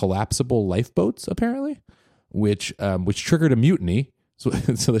second-hand collapsible lifeboats, apparently, which triggered a mutiny. So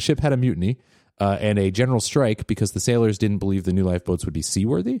the ship had a mutiny and a general strike because the sailors didn't believe the new lifeboats would be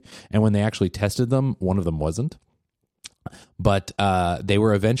seaworthy. And when they actually tested them, one of them wasn't. But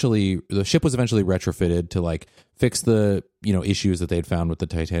the ship was eventually retrofitted to like fix the issues that they had found with the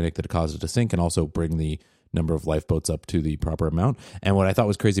Titanic that caused it to sink, and also bring the number of lifeboats up to the proper amount. And what I thought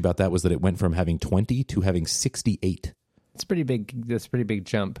was crazy about that was that it went from having 20 to having 68. It's pretty big. That's a pretty big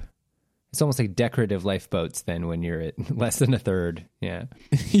jump. It's almost like decorative lifeboats then when you're at less than a third. Yeah.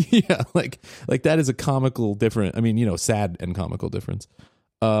 Yeah. Like that is a comical difference. I mean, sad and comical difference.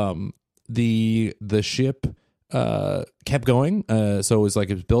 The ship kept going. So it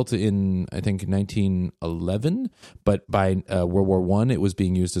was built in, I think, 1911, but by World War I, it was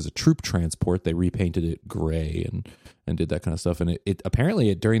being used as a troop transport. They repainted it gray and did that kind of stuff. And it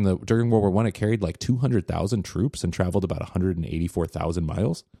apparently during World War I, it carried like 200,000 troops and traveled about 184,000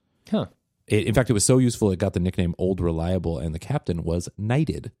 miles. Huh. In fact, it was so useful it got the nickname Old Reliable, and the captain was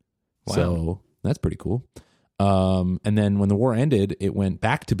knighted. Wow. So that's pretty cool. And then when the war ended, it went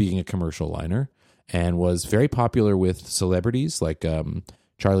back to being a commercial liner and was very popular with celebrities like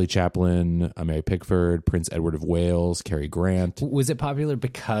Charlie Chaplin, Mary Pickford, Prince Edward of Wales, Cary Grant. Was it popular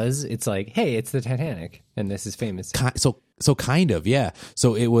because it's like, hey, it's the Titanic and this is famous? So kind of, yeah.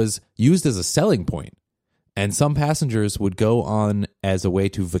 So it was used as a selling point. And some passengers would go on as a way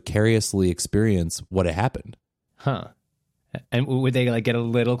to vicariously experience what had happened. Huh. And would they like get a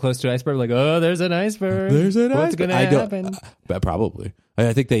little close to an iceberg? Like, oh, there's an iceberg. There's an What's iceberg. going to happen? But probably.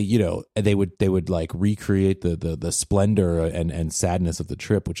 I think they would like recreate the splendor and sadness of the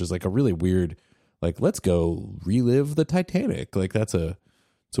trip, which is like a really weird, like, let's go relive the Titanic. Like it's a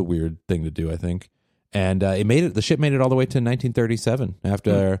weird thing to do, I think. And the ship made it all the way to 1937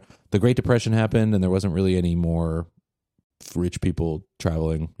 after the Great Depression happened, and there wasn't really any more rich people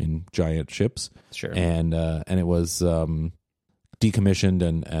traveling in giant ships. Sure. And it was decommissioned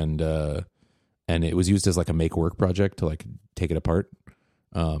and it was used as like a make work project to like take it apart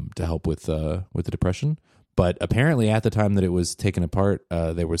to help with the Depression. But apparently at the time that it was taken apart,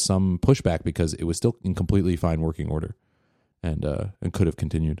 there was some pushback because it was still in completely fine working order and could have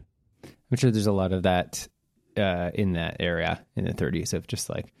continued. I'm sure there's a lot of that in that area in the 30s of just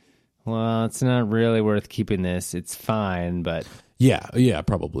like, well, it's not really worth keeping this. It's fine, but... Yeah,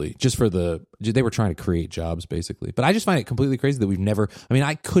 probably. Just for they were trying to create jobs, basically. But I just find it completely crazy that we've never... I mean,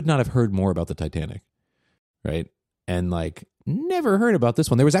 I could not have heard more about the Titanic, right? And, like, never heard about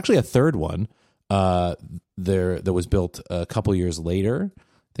this one. There was actually a third one that was built a couple years later. I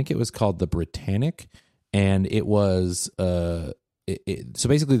think it was called the Britannic. And it was... so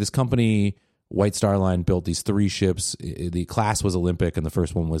basically, this company... White Star Line built these 3 ships. The class was Olympic, and the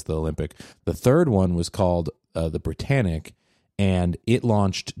first one was the Olympic. The third one was called the Britannic, and it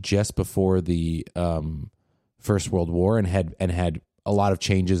launched just before the First World War, and had a lot of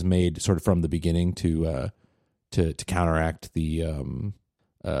changes made sort of from the beginning to counteract the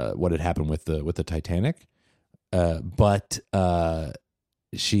what had happened with the Titanic. But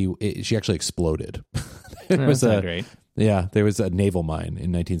she actually exploded. That's not great. Yeah, there was a naval mine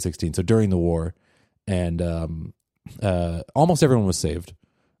in 1916. So during the war, and almost everyone was saved.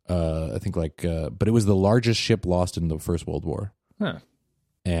 I think but it was the largest ship lost in the First World War. Huh.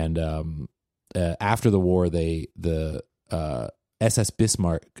 And after the war, the SS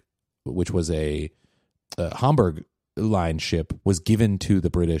Bismarck, which was a Hamburg line ship, was given to the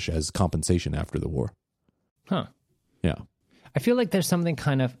British as compensation after the war. Huh. Yeah. I feel like there's something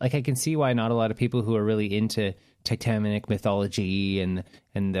kind of like I can see why not a lot of people who are really into Titanic mythology and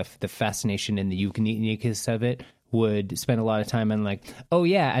the fascination and the uniqueness of it would spend a lot of time on like, oh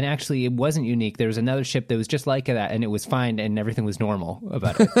yeah, and actually it wasn't unique. There was another ship that was just like that, and it was fine, and everything was normal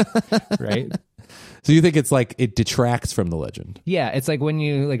about it, right? So you think it's like it detracts from the legend? Yeah, it's like when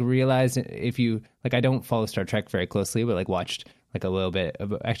you like realize if you like, I don't follow Star Trek very closely, but like watched like a little bit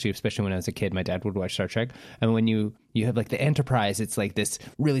of, actually, especially when I was a kid, my dad would watch Star Trek. And when you have like the Enterprise, it's like this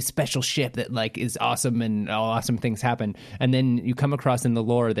really special ship that like is awesome and all awesome things happen. And then you come across in the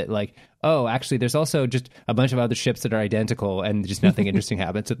lore that like, oh, actually there's also just a bunch of other ships that are identical and just nothing interesting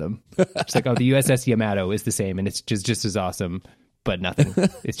happens to them. It's like, oh, the USS Yamato is the same and it's just as awesome, but nothing.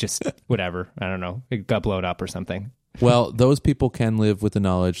 It's just whatever. I don't know. It got blown up or something. Well, those people can live with the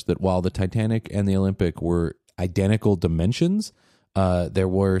knowledge that while the Titanic and the Olympic were identical dimensions, there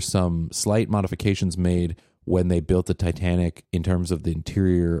were some slight modifications made when they built the Titanic in terms of the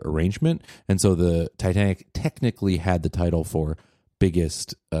interior arrangement. And so the Titanic technically had the title for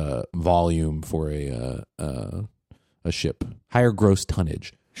biggest volume for a ship, higher gross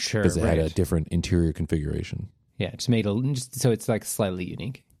tonnage. Sure, because it had right. a different interior configuration. Yeah, just made so it's like slightly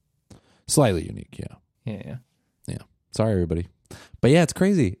unique. Slightly unique, yeah. Yeah. Sorry, everybody. But yeah, it's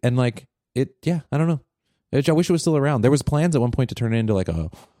crazy. And like it, yeah, I don't know. I wish it was still around. There was plans at one point to turn it into like a,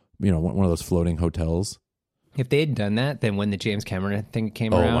 one of those floating hotels. If they had done that, then when the James Cameron thing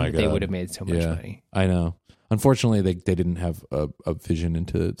came Oh my around, they God. would have made so much money. I know. Unfortunately, they didn't have a vision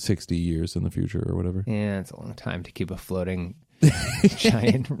into 60 years in the future or whatever. Yeah, it's a long time to keep a floating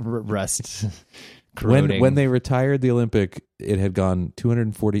giant rust corroding. When they retired the Olympic, it had gone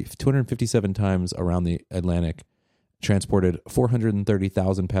 257 times around the Atlantic, transported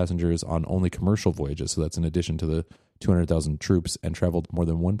 430,000 passengers on only commercial voyages. So that's in addition to the 200,000 troops, and traveled more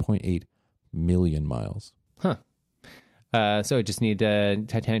than 1.8 million miles. Huh. So it just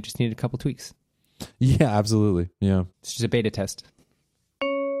Titanic just needed a couple tweaks. Yeah, absolutely. Yeah. It's just a beta test.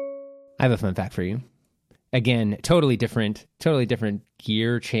 I have a fun fact for you. Again, totally different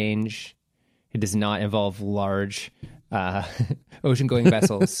gear change. It does not involve large ocean-going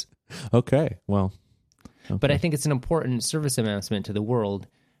vessels. Okay. Well. Okay. But I think it's an important service announcement to the world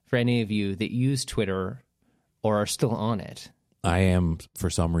for any of you that use Twitter or are still on it. I am, for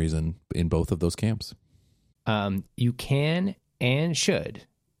some reason, in both of those camps. You can and should,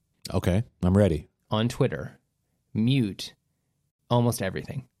 Okay. I'm ready. on Twitter, mute almost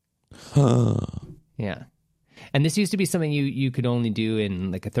everything. Yeah. And this used to be something you could only do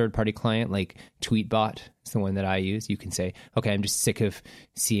in like a third-party client, like Tweetbot. It's the one that I use. You can say, okay, I'm just sick of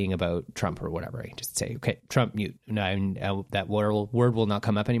seeing about Trump or whatever. I just say, okay, Trump, mute. No, that word will not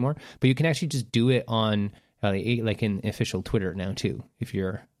come up anymore. But you can actually just do it on like in official Twitter now too, if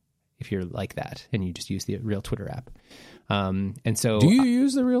you're like that and you just use the real Twitter app. And so, Do you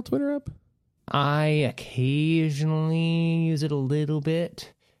use the real Twitter app? I occasionally use it a little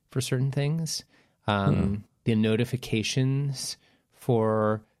bit for certain things. The notifications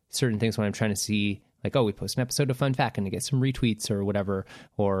for certain things when I'm trying to see, like, oh, we post an episode of Fun Fact and to get some retweets or whatever,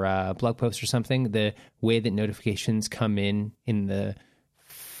 or a blog post or something, the way that notifications come in the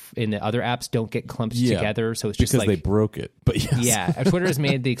in the other apps don't get clumped Yeah, together. So it's just because like they broke it. But yes. yeah, Twitter has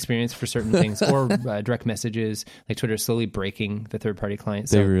made the experience for certain things, or direct messages. Like Twitter is slowly breaking the third-party client.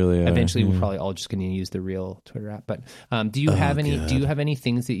 So They really are, eventually, we're yeah. probably all just going to use the real Twitter app. But do you have any? Do you have any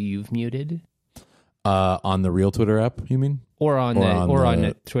things that you've muted, On the real Twitter app, you mean? or on Or the on or on the-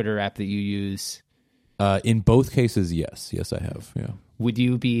 the Twitter app that you use? In both cases, yes. Yes, I have. Yeah. Would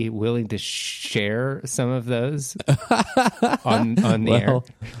you be willing to share some of those on the air? Well,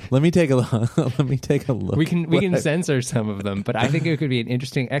 let me take a look. Let me take a look. We can censor some of them, but I think it could be an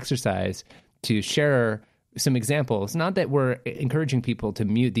interesting exercise to share some examples. Not that we're encouraging people to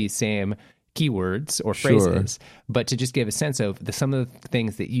mute these same keywords or phrases, but to just give a sense of some of the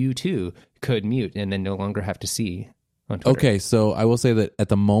things that you too could mute and then no longer have to see on Twitter. Okay, so I will say that at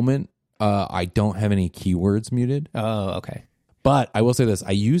the moment, I don't have any keywords muted. Oh, okay. But I will say this: I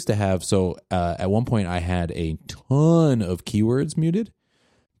used to have. So at one point, I had a ton of keywords muted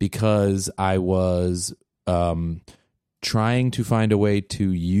because I was trying to find a way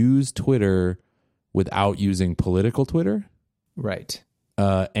to use Twitter without using political Twitter. Right.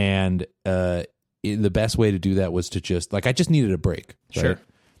 And the best way to do that was to just I just needed a break. Right? Sure.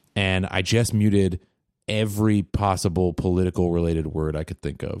 And I just muted every possible political related word I could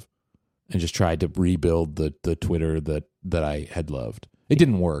think of, and just tried to rebuild the Twitter that I had loved. It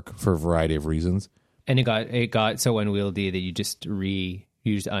didn't work for a variety of reasons. And it got so unwieldy that you just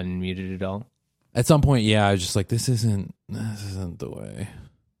unmuted it all. At some point, yeah, I was just like, this isn't the way.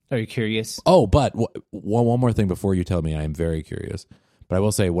 Are you curious? Oh, but one more thing before you tell me, I am very curious. But I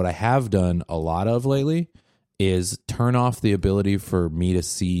will say what I have done a lot of lately is turn off the ability for me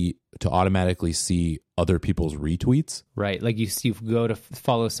to automatically see other people's retweets. Right. Like you go to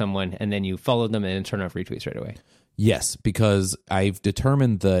follow someone and then you follow them and then turn off retweets right away. Yes, because I've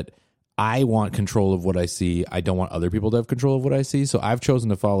determined that I want control of what I see. I don't want other people to have control of what I see. So I've chosen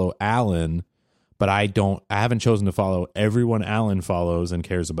to follow Alan, but I haven't chosen to follow everyone Alan follows and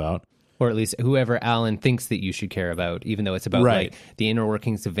cares about. Or at least whoever Alan thinks that you should care about, even though it's about Right. like the inner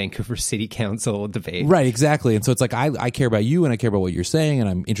workings of Vancouver City Council debate. Right, exactly. And so it's like I care about you and I care about what you're saying and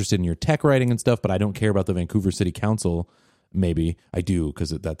I'm interested in your tech writing and stuff, but I don't care about the Vancouver City Council. Maybe I do because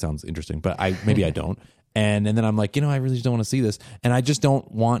that sounds interesting, but maybe I don't. And then I'm like, I really just don't want to see this. And I just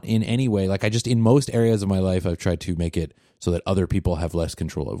don't want in any way, in most areas of my life, I've tried to make it so that other people have less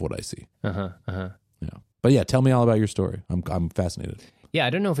control of what I see. Yeah. But yeah, tell me all about your story. I'm fascinated. Yeah, I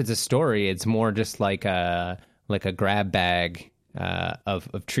don't know if it's a story. It's more just like a grab bag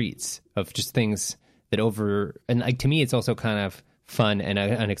of treats, of just things that and like to me, it's also kind of fun and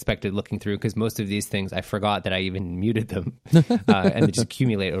unexpected looking through because most of these things I forgot that I even muted them, and they just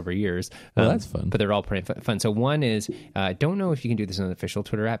accumulate over years. Well, that's fun. But they're all pretty fun. So one is, I don't know if you can do this on the official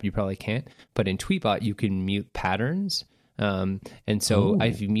Twitter app. You probably can't. But in Tweetbot, you can mute patterns. And so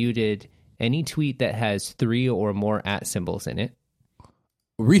I've muted any tweet that has 3 or more @ symbols in it.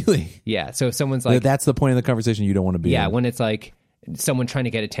 Really? Yeah. So if someone's like, That's the point of the conversation you don't want to be in. when it's like someone trying to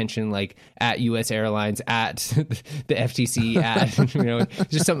get attention, like at US Airlines, at the FTC, at,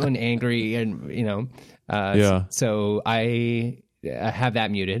 just someone angry and, Yeah. So I have that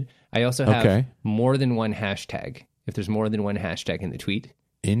muted. I also have more than one hashtag. If there's more than one hashtag in the tweet,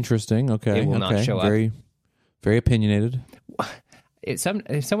 Interesting. Okay. It will not show up. Very, very opinionated. if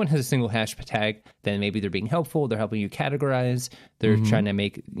someone has a single hashtag, then maybe they're being helpful. They're helping you categorize. They're trying to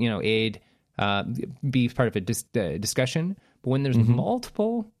make, aid, be part of a discussion. But when there's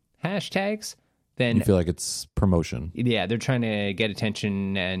multiple hashtags, then You feel like it's promotion. yeah, they're trying to get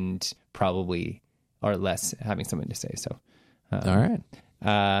attention and probably are less having something to say. So, All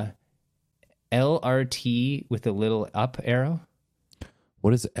right. LRT with a little up arrow.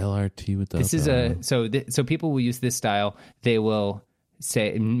 What is LRT with the This is so people will use this style. They will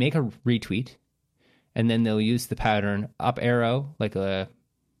say make a retweet, and then they'll use the pattern up arrow like a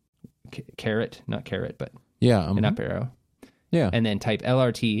carrot, not carrot, but an up arrow. Yeah. And then type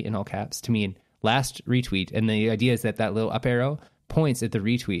LRT in all caps to mean last retweet. And the idea is that little up arrow points at the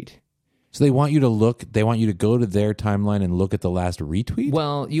retweet. So they want you to go to their timeline and look at the last retweet?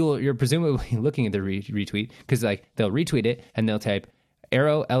 Well, you're presumably looking at the retweet because like they'll retweet it and they'll type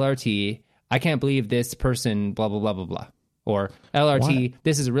arrow LRT. I can't believe this person blah blah blah blah blah. Or LRT.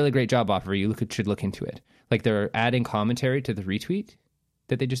 This is a really great job offer. You should look into it. Like they're adding commentary to the retweet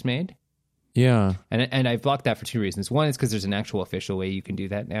that they just made. Yeah. And I've blocked that for 2 reasons. One is because there's an actual official way you can do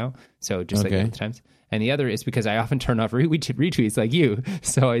that now. So just like the other times. And the other is because I often turn off retweets like you.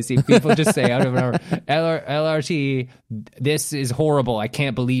 So I see people just say out of an hour, LRT, this is horrible. I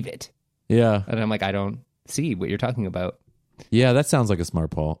can't believe it. Yeah. And I'm like, I don't see what you're talking about. Yeah, that sounds like a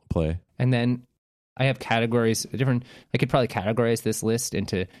smart play. And then I have categories, different. I could probably categorize this list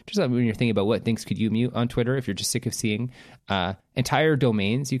into just like when you're thinking about what things could you mute on Twitter if you're just sick of seeing entire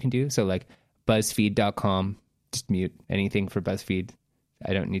domains you can do. So like BuzzFeed.com, just mute anything for BuzzFeed.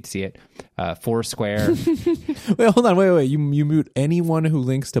 I don't need to see it. Foursquare. Wait, hold on. Wait. You mute anyone who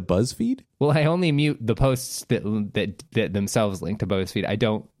links to BuzzFeed? Well, I only mute the posts that themselves link to BuzzFeed. I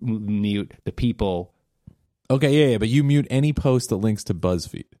don't mute the people. Okay, yeah. But you mute any post that links to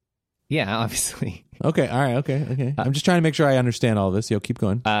BuzzFeed. Yeah, obviously. Okay, all right, okay. I'm just trying to make sure I understand all this. Yo, keep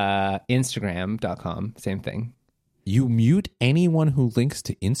going. Instagram.com, same thing. You mute anyone who links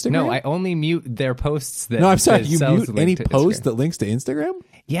to Instagram? No, I only mute their posts that. No, I'm sorry. You themselves mute link any to post Instagram. that links to Instagram?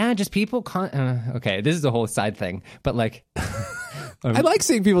 Yeah, just people. Okay, this is a whole side thing, but like, I like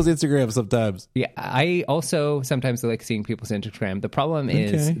seeing people's Instagram sometimes. yeah, I also sometimes like seeing people's Instagram. The problem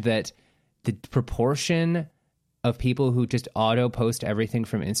is Okay. that the proportion of people who just auto post everything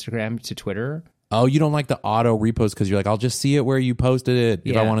from Instagram to Twitter. Oh, you don't like the auto repost because you're like, I'll just see it where you posted it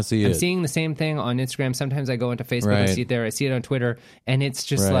if I want to see I'm it. seeing the same thing on Instagram. Sometimes I go into Facebook and Right. see it there. I see it on Twitter, and it's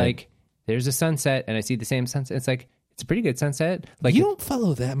just Right. like there's a sunset, and I see the same sunset. It's like it's a pretty good sunset. Like You don't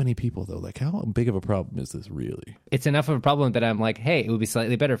follow that many people though. Like, how big of a problem is this really? it's enough of a problem that I'm like, hey, it would be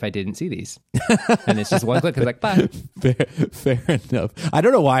slightly better if I didn't see these. And it's just one click. It's like, bye. Fair enough. I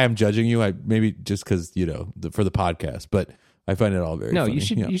don't know why I'm judging you. I maybe just because for the podcast, but I find it all very No, funny. you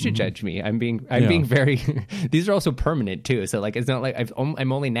should Yeah. you should judge me. I'm being very. These are also permanent too. So like it's not like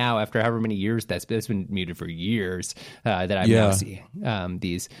I'm only now after however many years that's been muted for years that I'm now seeing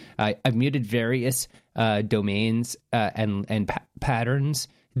these. I've muted various domains and patterns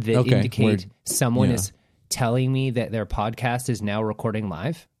that indicate someone is telling me that their podcast is now recording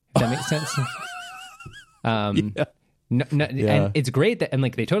live. If that makes sense. And it's great that, and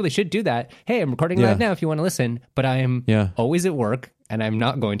like they totally should do that. Hey, I'm recording live now if you want to listen, but I am always at work and I'm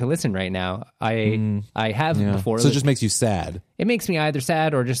not going to listen right now. I have before. So it just makes you sad. It makes me either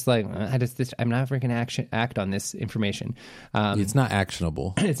sad or just like I'm not freaking act on this information. It's not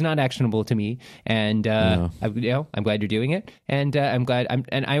actionable. It's not actionable to me, and I'm glad you're doing it, and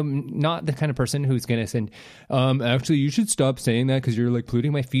I'm not the kind of person who's going to send. Actually, you should stop saying that because you're like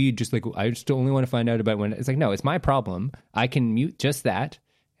polluting my feed. Just like I just only want to find out about when it's like no, it's my problem. I can mute just that,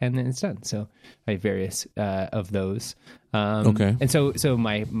 and then it's done. So I have various of those. Okay, and so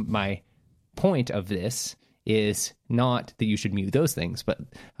my point of this is not that you should mute those things, but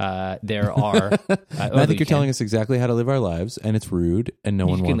there are. I think you're telling us exactly how to live our lives, and it's rude, and no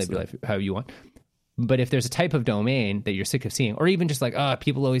one you can wants live your it. life how you want. But if there's a type of domain that you're sick of seeing, or even just like,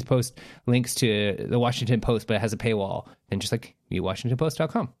 people always post links to the Washington Post, but it has a paywall, then just like mute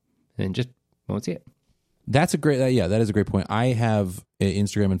WashingtonPost.com and just won't see it. That's a great. That is a great point. I have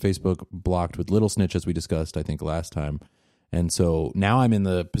Instagram and Facebook blocked with Little Snitch, as we discussed, I think last time, and so now I'm in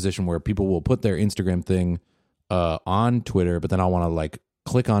the position where people will put their Instagram thing on Twitter, but then I'll want to like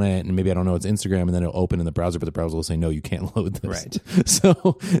click on it, and maybe I don't know it's Instagram, and then it'll open in the browser, but the browser will say no, you can't load this. Right. So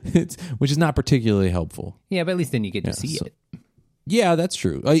which is not particularly helpful. Yeah, but at least then you get to see it. Yeah, that's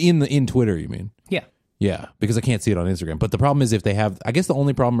true. In Twitter, you mean? Yeah. Yeah, because I can't see it on Instagram. But the problem is if they have. I guess the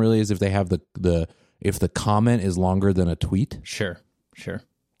only problem really is if they have if the comment is longer than a tweet. Sure.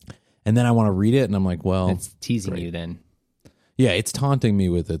 And then I want to read it, and I'm like, well, It's teasing you then. Yeah, it's taunting me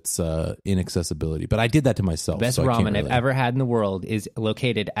with its inaccessibility. But I did that to myself. Best so I can't ramen I've really- ever had in the world is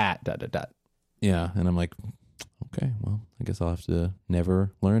located at ... Yeah, and I'm like, okay, well, I guess I'll have to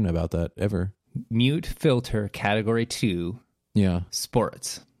never learn about that ever. Mute filter category 2 Yeah.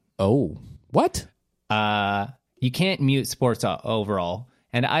 sports. Oh, what? You can't mute sports overall.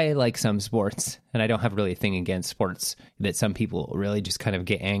 And I like some sports, and I don't have really a thing against sports that some people really just kind of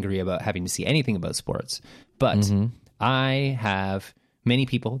get angry about having to see anything about sports. But I have many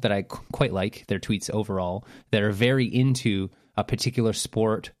people that I quite like their tweets overall that are very into a particular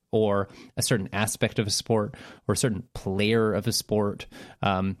sport or a certain aspect of a sport or a certain player of a sport.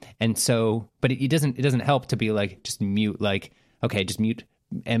 And so, but it doesn't help to be like, just mute, like, okay, just mute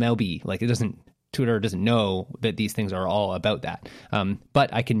MLB. Like Twitter doesn't know that these things are all about that.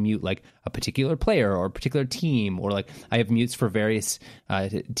 But I can mute like a particular player or a particular team, or like I have mutes for various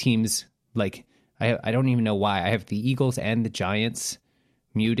teams. Like I don't even know why. I have the Eagles and the Giants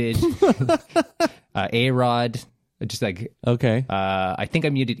muted. A-Rod, just like Okay. I think I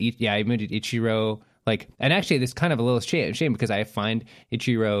muted. I muted Ichiro. Like, and actually, this kind of a little shame because I find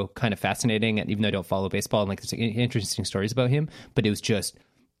Ichiro kind of fascinating, and even though I don't follow baseball, and like there's interesting stories about him, but it was just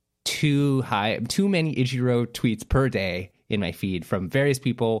too many Ichiro tweets per day in my feed from various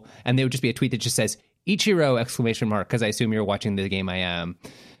people, and they would just be a tweet that just says Ichiro ! Because I assume you're watching the game I am,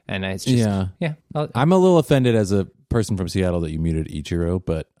 and it's just I'm I'm a little offended as a person from Seattle that you muted, Ichiro,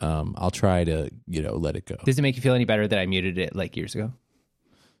 but I'll try to, let it go. Does it make you feel any better that I muted it like years ago?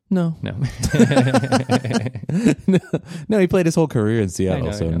 No. No. No, he played his whole career in Seattle,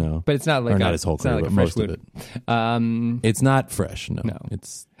 I so know. no. But it's not like or not his whole career, but most of it. It's not fresh, no.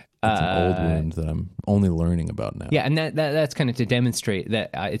 It's an old wound that I'm only learning about now. Yeah, and that's kind of to demonstrate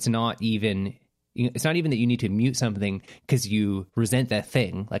that it's not even that you need to mute something because you resent that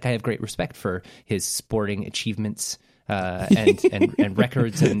thing. Like, I have great respect for his sporting achievements and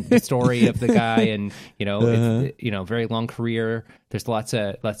records and the story of the guy, and very long career. There's lots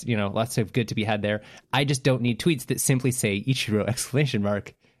of good to be had there. I just don't need tweets that simply say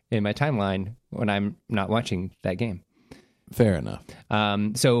Ichiro ! In my timeline when I'm not watching that game. Fair enough.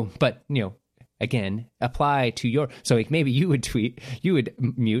 Again, apply to your... So like maybe you would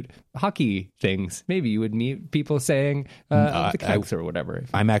mute hockey things. Maybe you would mute people saying the Canucks or whatever.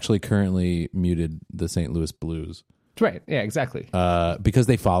 I'm actually currently muted the St. Louis Blues. Right. Yeah, exactly. Because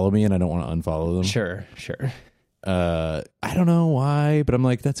they follow me and I don't want to unfollow them. Sure. I don't know why, but I'm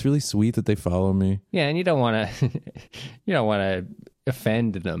like, that's really sweet that they follow me. Yeah, and you don't want to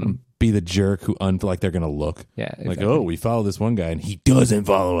offend them. Be the jerk who like they're going to look. Yeah. Exactly. Like, oh, we follow this one guy and he doesn't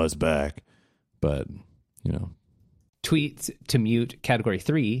follow us back. But, tweets to mute category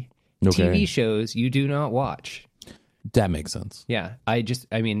 3, okay. TV shows you do not watch. That makes sense. Yeah.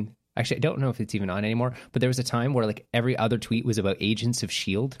 Actually, I don't know if it's even on anymore, but there was a time where like every other tweet was about Agents of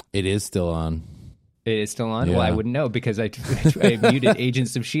S.H.I.E.L.D. It is still on. It is still on? Yeah. Well, I wouldn't know because I muted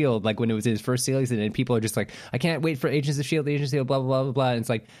Agents of S.H.I.E.L.D. like when it was in its first season, and people are just like, I can't wait for Agents of S.H.I.E.L.D., Agents of S.H.I.E.L.D., blah, blah, blah, blah, blah. And it's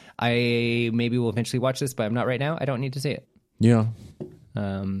like, I maybe will eventually watch this, but I'm not right now. I don't need to see it. Yeah.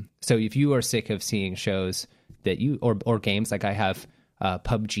 So if you are sick of seeing shows that you or games, like I have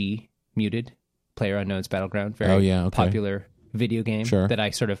PUBG muted, PlayerUnknown's Battleground, very popular video game that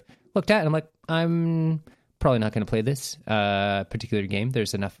I sort of looked at and I'm like, I'm probably not going to play this particular game.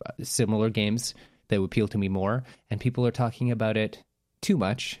 There's enough similar games that would appeal to me more, and people are talking about it too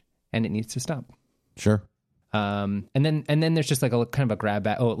much and it needs to stop. Sure. And then there's just like a kind of a grab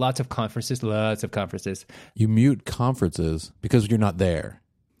at lots of conferences. You mute conferences because you're not there.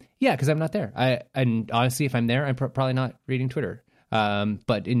 Yeah, because I'm not there. And honestly, if I'm there, I'm probably not reading Twitter.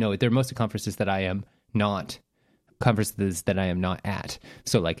 But they're mostly conferences that I am not at.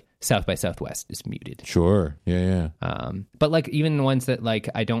 So like South by Southwest is muted. Sure. Yeah. But like even the ones that like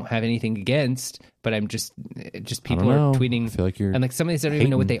I don't have anything against, but I'm just people are tweeting. I feel like you're and like some of these I don't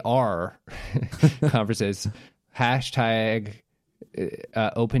even know what they are. Conferences. Hashtag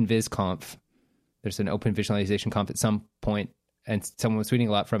OpenVisConf. There's an Open Visualization Conf at some point, and someone was tweeting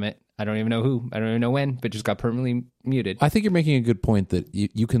a lot from it. I don't even know who. I don't even know when, but just got permanently muted. I think you're making a good point that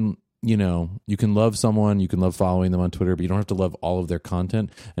you can love someone, you can love following them on Twitter, but you don't have to love all of their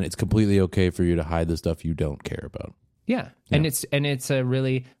content, and it's completely okay for you to hide the stuff you don't care about. Yeah. And it's a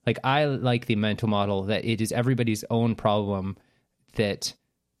really like I like the mental model that it is everybody's own problem that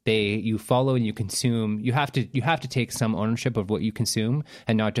you follow and you consume. You have to take some ownership of what you consume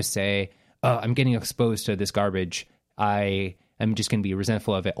and not just say, "Oh, I'm getting exposed to this garbage. I am just going to be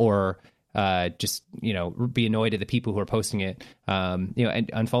resentful of it," or just be annoyed at the people who are posting it, and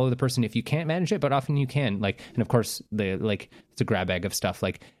unfollow the person if you can't manage it, but often you can. Like, and of course it's a grab bag of stuff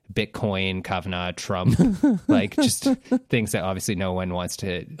like Bitcoin, Kavanaugh, Trump, like just things that obviously no one wants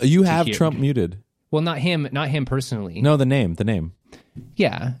to. You have Trump muted. Well, not him personally. No, the name.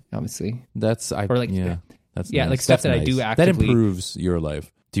 Yeah, obviously. That's That's nice. like stuff that I do actively. That improves your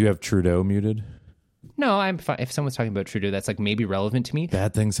life. Do you have Trudeau muted? No, I'm fine. If someone's talking about Trudeau, that's like maybe relevant to me.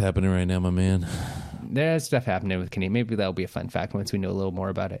 Bad things happening right now, my man. There's stuff happening with Canada. Maybe that'll be a fun fact once we know a little more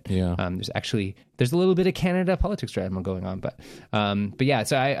about it. Yeah. There's a little bit of Canada politics drama going on, but yeah.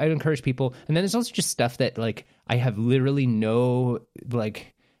 So I encourage people, and then there's also just stuff that like I have literally no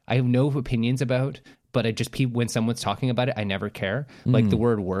opinions about. But I just when someone's talking about it, I never care. Like the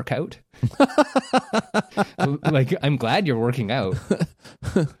word workout. Like, I'm glad you're working out.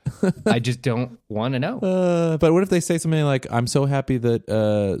 I just don't want to know. But what if they say something like, I'm so happy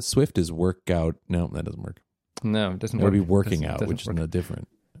that Swift is workout. No, that doesn't work. No, it doesn't work. It would be working out, which is no different.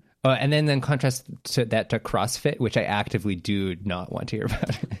 And then contrast to CrossFit, which I actively do not want to hear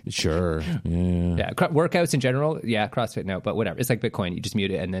about. Sure. Yeah. Workouts in general. Yeah. CrossFit. No, but whatever. It's like Bitcoin. You just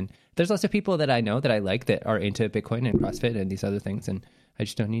mute it. And then there's lots of people that I know that I like that are into Bitcoin and CrossFit and these other things. And I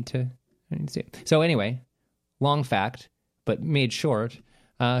just don't need to see it. So anyway, long fact, but made short,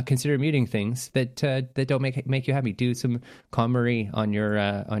 consider muting things that don't make you happy. Do some KonMari on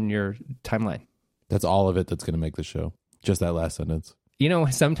your timeline. That's all of it that's going to make the show. Just that last sentence.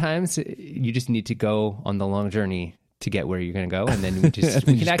 Sometimes you just need to go on the long journey to get where you're going to go. And then we And then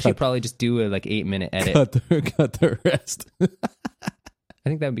can just actually cut- probably just do a like 8-minute edit. cut the rest. I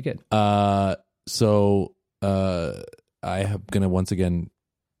think that would be good. So I am going to once again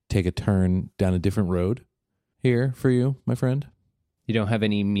take a turn down a different road here for you, my friend. You don't have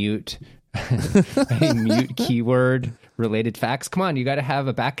any mute keyword related facts? Come on, you got to have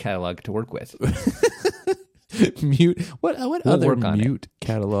a back catalog to work with. Mute. What We'll other work on it. mute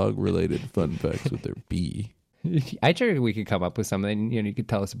catalog related fun facts would there be? I think we could come up with something. You could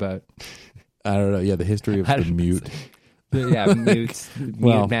tell us about. I don't know. Yeah, the history of I the don't- mute. Yeah, mute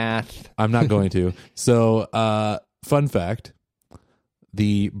Well, math. I'm not going to. So, fun fact: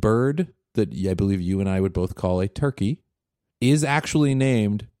 the bird that I believe you and I would both call a turkey is actually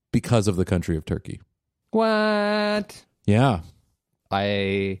named because of the country of Turkey. What? Yeah.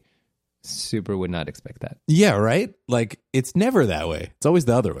 I super would not expect that. Yeah, right? Like it's never that way. It's always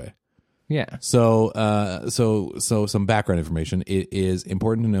the other way. Yeah. So some background information. It is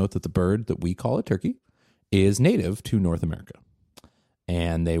important to note that the bird that we call a turkey is native to North America.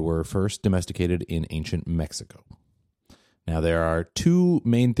 And they were first domesticated in ancient Mexico. Now, there are two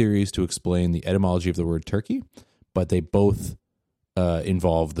main theories to explain the etymology of the word turkey, but they both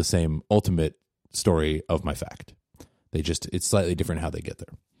involve the same ultimate story of my fact. It's slightly different how they get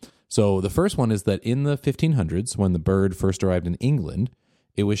there. So the first one is that in the 1500s, when the bird first arrived in England,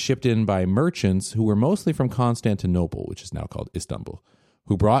 it was shipped in by merchants who were mostly from Constantinople, which is now called Istanbul,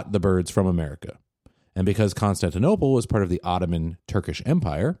 who brought the birds from America. And because Constantinople was part of the Ottoman Turkish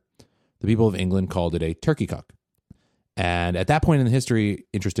Empire, the people of England called it a turkey cock. And at that point in the history,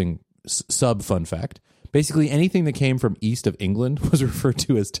 interesting sub-fun fact, basically anything that came from east of England was referred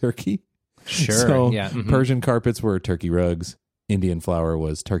to as turkey. Sure. So Yeah. Mhm. Persian carpets were turkey rugs. Indian flour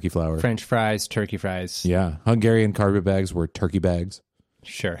was turkey flour. French fries, turkey fries. Yeah. Hungarian carpet bags were turkey bags.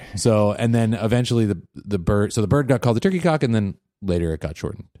 Sure. So, and then eventually the bird got called the turkey cock, and then later it got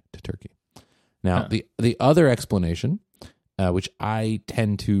shortened to turkey. Now, the other explanation, which I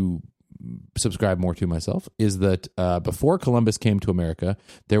tend to subscribe more to myself, is that before Columbus came to America,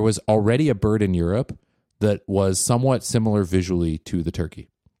 there was already a bird in Europe that was somewhat similar visually to the turkey.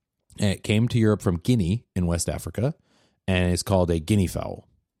 And it came to Europe from Guinea in West Africa, and it's called a guinea fowl.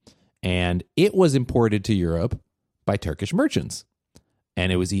 And it was imported to Europe by Turkish merchants.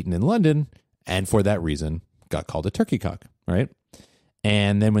 And it was eaten in London, and for that reason, got called a turkey cock, right?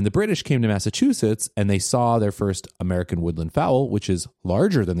 And then when the British came to Massachusetts and they saw their first American woodland fowl, which is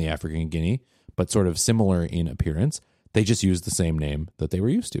larger than the African guinea, but sort of similar in appearance, they just used the same name that they were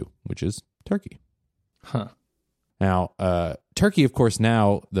used to, which is turkey. Huh. Now, turkey, of course,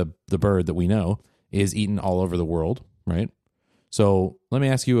 now the bird that we know is eaten all over the world, right? So let me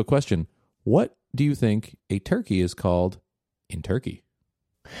ask you a question. What do you think a turkey is called in Turkey?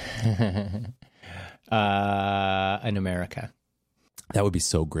 In America. That would be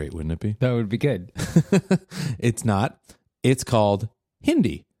so great, wouldn't it be? That would be good. It's not. It's called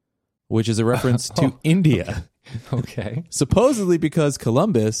Hindi, which is a reference to India. Okay. Supposedly because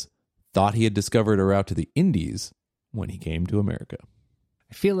Columbus thought he had discovered a route to the Indies when he came to America.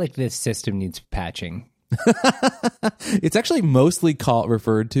 I feel like this system needs patching. It's actually mostly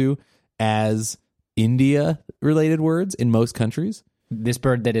referred to as India-related words in most countries. This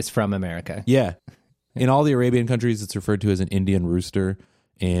bird that is from America. Yeah. In all the Arabian countries, it's referred to as an Indian rooster.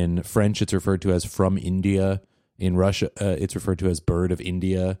 In French, it's referred to as from India. In Russia, it's referred to as bird of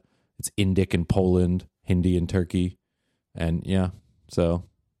India. It's Indic in Poland, Hindi in Turkey. And yeah, so...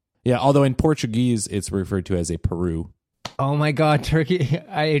 Yeah, although in Portuguese, it's referred to as a Peru. Oh my God, turkey.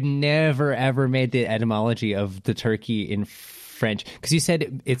 I never ever made the etymology of the turkey in French. Because you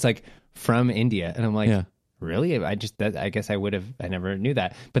said it's like from India. And I'm like, Yeah. really? I guess I never knew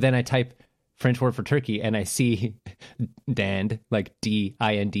that. But then I type French word for turkey and I see dinde, like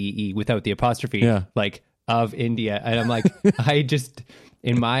D-I-N-D-E without the apostrophe, Yeah. like of India. And I'm like, I just...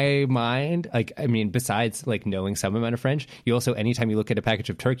 In my mind, like, I mean, besides like knowing some amount of French, you also, anytime you look at a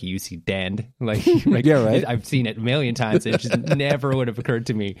package of turkey, you see dinde. Like Yeah, right. I've seen it a million times. It just never would have occurred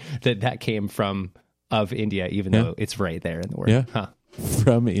to me that came from of India, even though it's right there in the word. Yeah. Huh.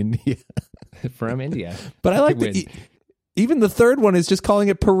 From India. From India. But I like Win. that even the third one is just calling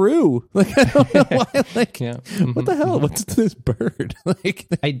it Peru. Like, I don't know why. Like, Yeah. what the hell? What's this bird? Like,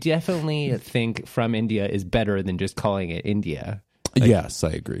 I definitely think from India is better than just calling it India. yes,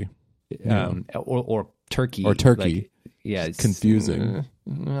 I agree. Or turkey. Or turkey. Like, yeah. It's Confusing.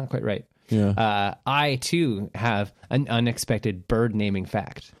 Not quite right. Yeah. I, too, have an unexpected bird naming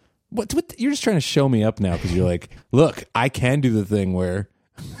fact. What? You're just trying to show me up now because you're like, look, I can do the thing where,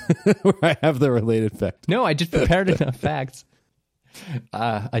 where I have the related fact. No, I just prepared enough facts.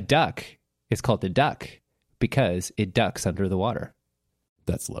 A duck is called a duck because it ducks under the water.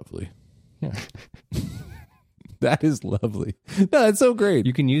 That's lovely. Yeah. That is lovely. No, that's so great.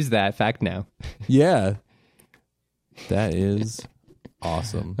 You can use that fact now. Yeah. That is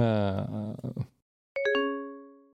awesome.